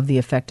of the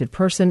affected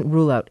person,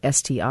 rule out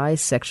STIs,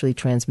 sexually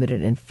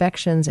transmitted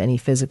infections, any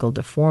physical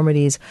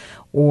deformities,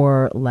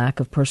 or lack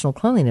of personal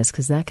cleanliness,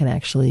 because that can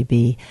actually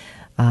be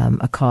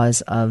a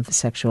cause of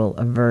sexual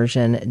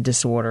aversion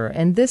disorder.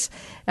 And this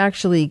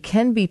actually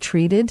can be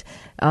treated,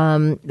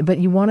 but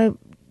you want to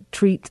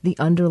treat the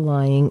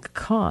underlying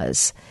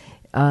cause.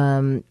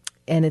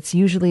 And it's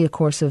usually a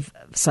course of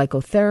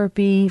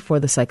psychotherapy for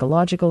the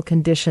psychological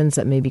conditions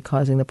that may be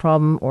causing the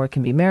problem, or it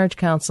can be marriage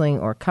counseling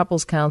or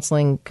couples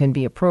counseling can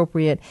be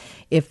appropriate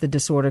if the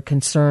disorder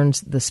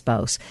concerns the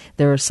spouse.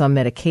 There are some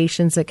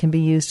medications that can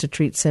be used to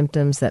treat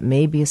symptoms that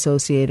may be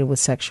associated with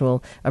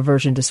sexual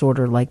aversion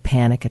disorder, like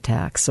panic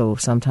attacks. So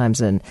sometimes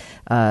an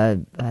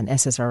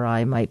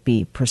SSRI might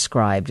be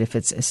prescribed if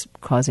it's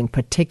causing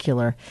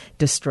particular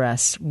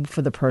distress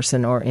for the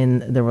person or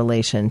in the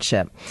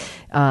relationship.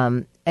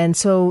 And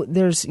so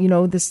there's,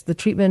 the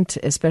treatment,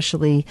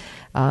 especially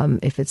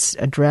if it's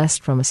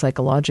addressed from a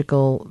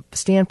psychological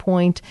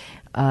standpoint,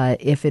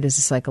 if it is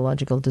a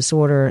psychological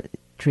disorder,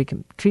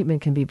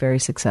 treatment can be very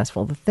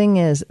successful. The thing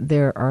is,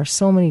 there are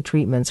so many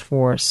treatments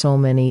for so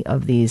many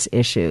of these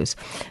issues.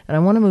 And I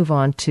want to move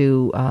on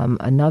to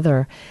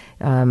another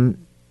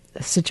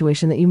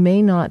situation that you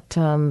may not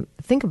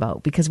think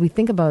about, because we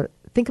think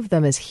of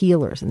them as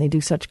healers, and they do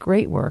such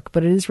great work,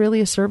 but it is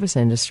really a service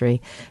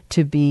industry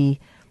to be.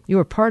 You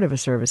are part of a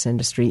service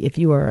industry if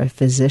you are a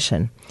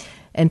physician.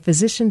 And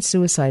physician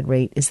suicide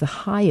rate is the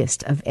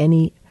highest of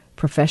any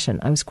profession.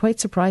 I was quite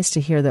surprised to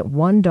hear that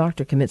one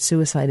doctor commits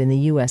suicide in the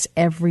U.S.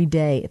 every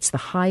day. It's the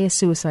highest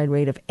suicide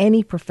rate of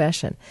any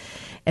profession.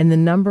 And the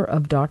number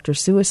of doctor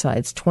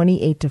suicides,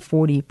 28 to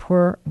 40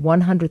 per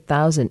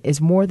 100,000,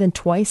 is more than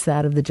twice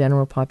that of the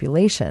general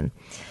population.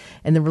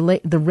 And the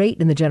rate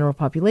in the general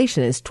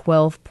population is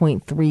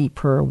 12.3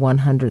 per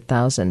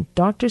 100,000.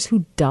 Doctors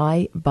who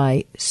die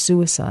by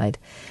suicide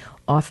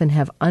often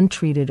have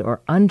untreated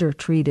or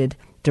undertreated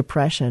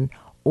depression,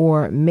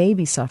 or may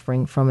be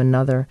suffering from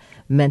another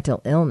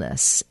mental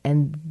illness.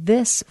 And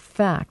this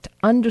fact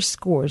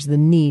underscores the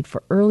need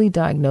for early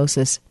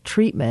diagnosis,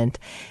 treatment,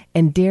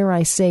 and, dare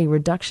I say,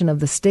 reduction of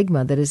the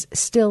stigma that is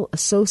still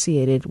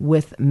associated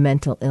with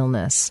mental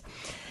illness.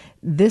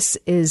 This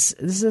is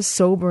a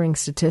sobering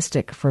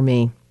statistic for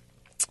me.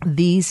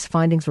 These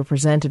findings were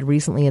presented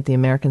recently at the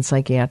American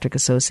Psychiatric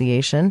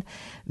Association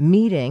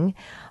meeting.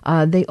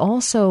 They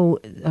also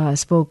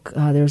spoke,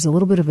 there's a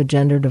little bit of a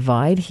gender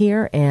divide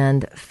here,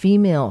 and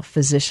female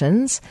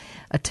physicians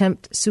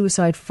attempt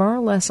suicide far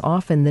less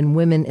often than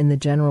women in the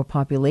general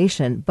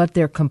population, but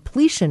their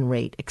completion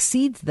rate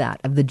exceeds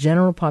that of the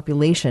general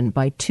population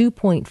by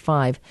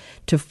 2.5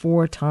 to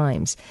 4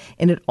 times.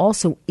 And it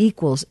also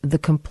equals the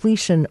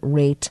completion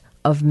rate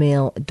of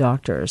male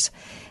doctors.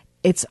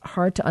 It's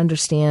hard to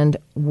understand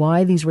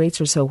why these rates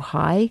are so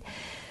high,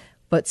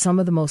 but some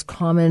of the most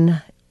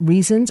common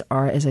reasons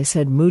are, as I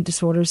said, mood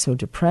disorders, so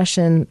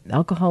depression,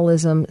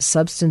 alcoholism,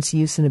 substance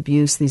use and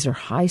abuse. These are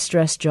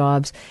high-stress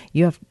jobs.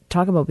 You have to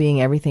talk about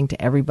being everything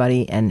to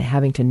everybody and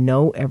having to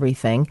know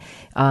everything,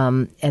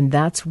 and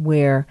that's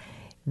where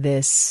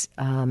this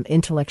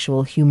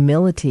intellectual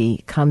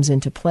humility comes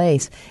into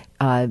place.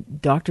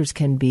 Doctors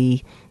can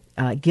be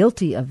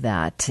guilty of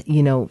that,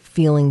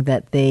 feeling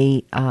that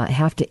they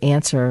have to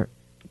answer,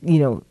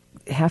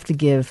 have to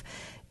give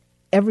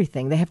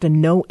everything. They have to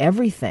know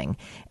everything.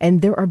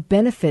 And there are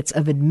benefits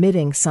of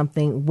admitting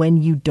something when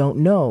you don't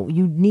know.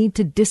 You need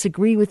to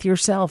disagree with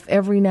yourself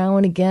every now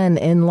and again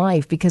in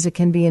life because it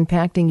can be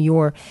impacting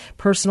your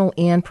personal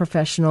and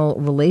professional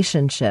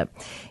relationship.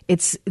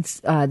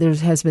 There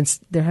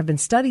have been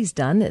studies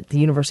done at the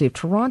University of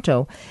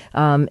Toronto,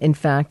 in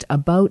fact,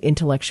 about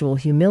intellectual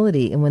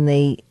humility. And when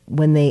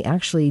they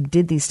actually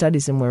did these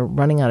studies, and we're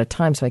running out of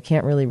time, so I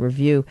can't really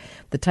review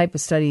the type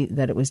of study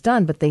that it was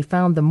done, but they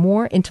found the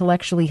more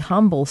intellectually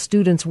humble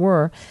students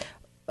were,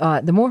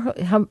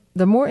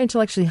 the more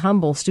intellectually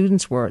humble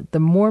students were, the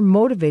more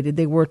motivated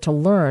they were to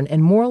learn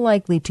and more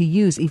likely to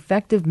use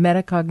effective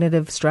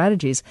metacognitive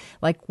strategies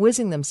like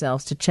quizzing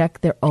themselves to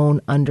check their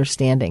own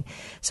understanding.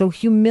 So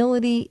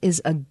humility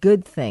is a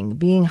good thing.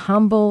 Being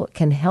humble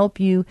can help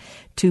you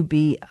to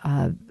be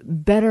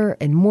better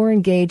and more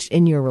engaged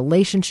in your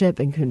relationship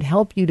and can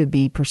help you to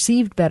be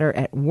perceived better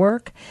at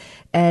work.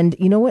 And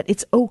you know what?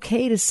 It's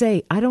okay to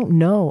say, I don't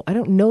know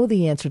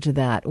the answer to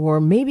that, or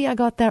maybe I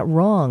got that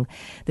wrong.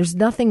 There's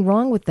nothing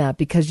wrong with that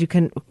because you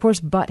can, of course,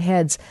 butt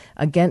heads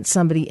against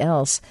somebody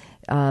else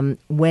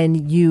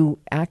when you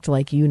act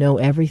like you know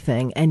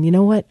everything. And you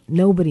know what?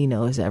 Nobody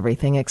knows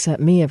everything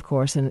except me, of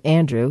course, and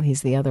Andrew.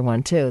 He's the other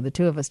one, too. The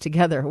two of us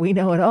together, we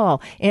know it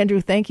all.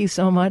 Andrew, thank you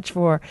so much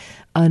for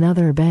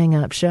another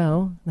bang-up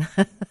show.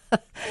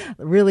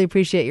 Really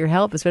appreciate your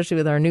help, especially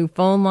with our new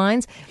phone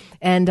lines.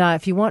 And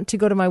if you want to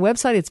go to my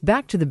website, it's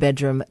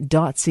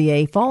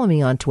backtothebedroom.ca. Follow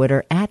me on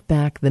Twitter at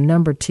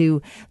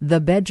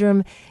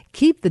 @back2thebedroom.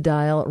 Keep the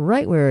dial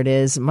right where it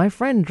is. My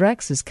friend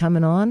Drex is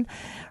coming on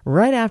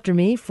right after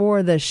me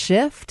for The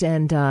Shift,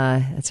 and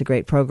it's a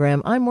great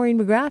program. I'm Maureen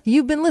McGrath.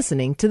 You've been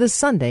listening to the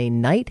Sunday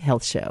Night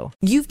Health Show.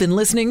 You've been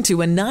listening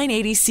to a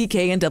 980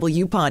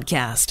 CKNW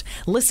podcast.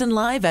 Listen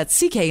live at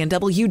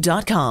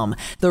cknw.com,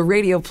 the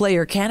Radio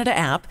Player Canada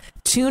app,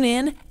 tune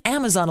in,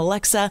 Amazon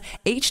Alexa,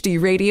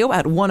 HD Radio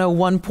at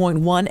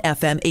 101.1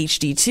 FM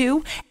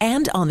HD2,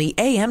 and on the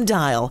AM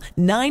dial,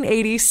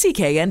 980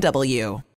 CKNW.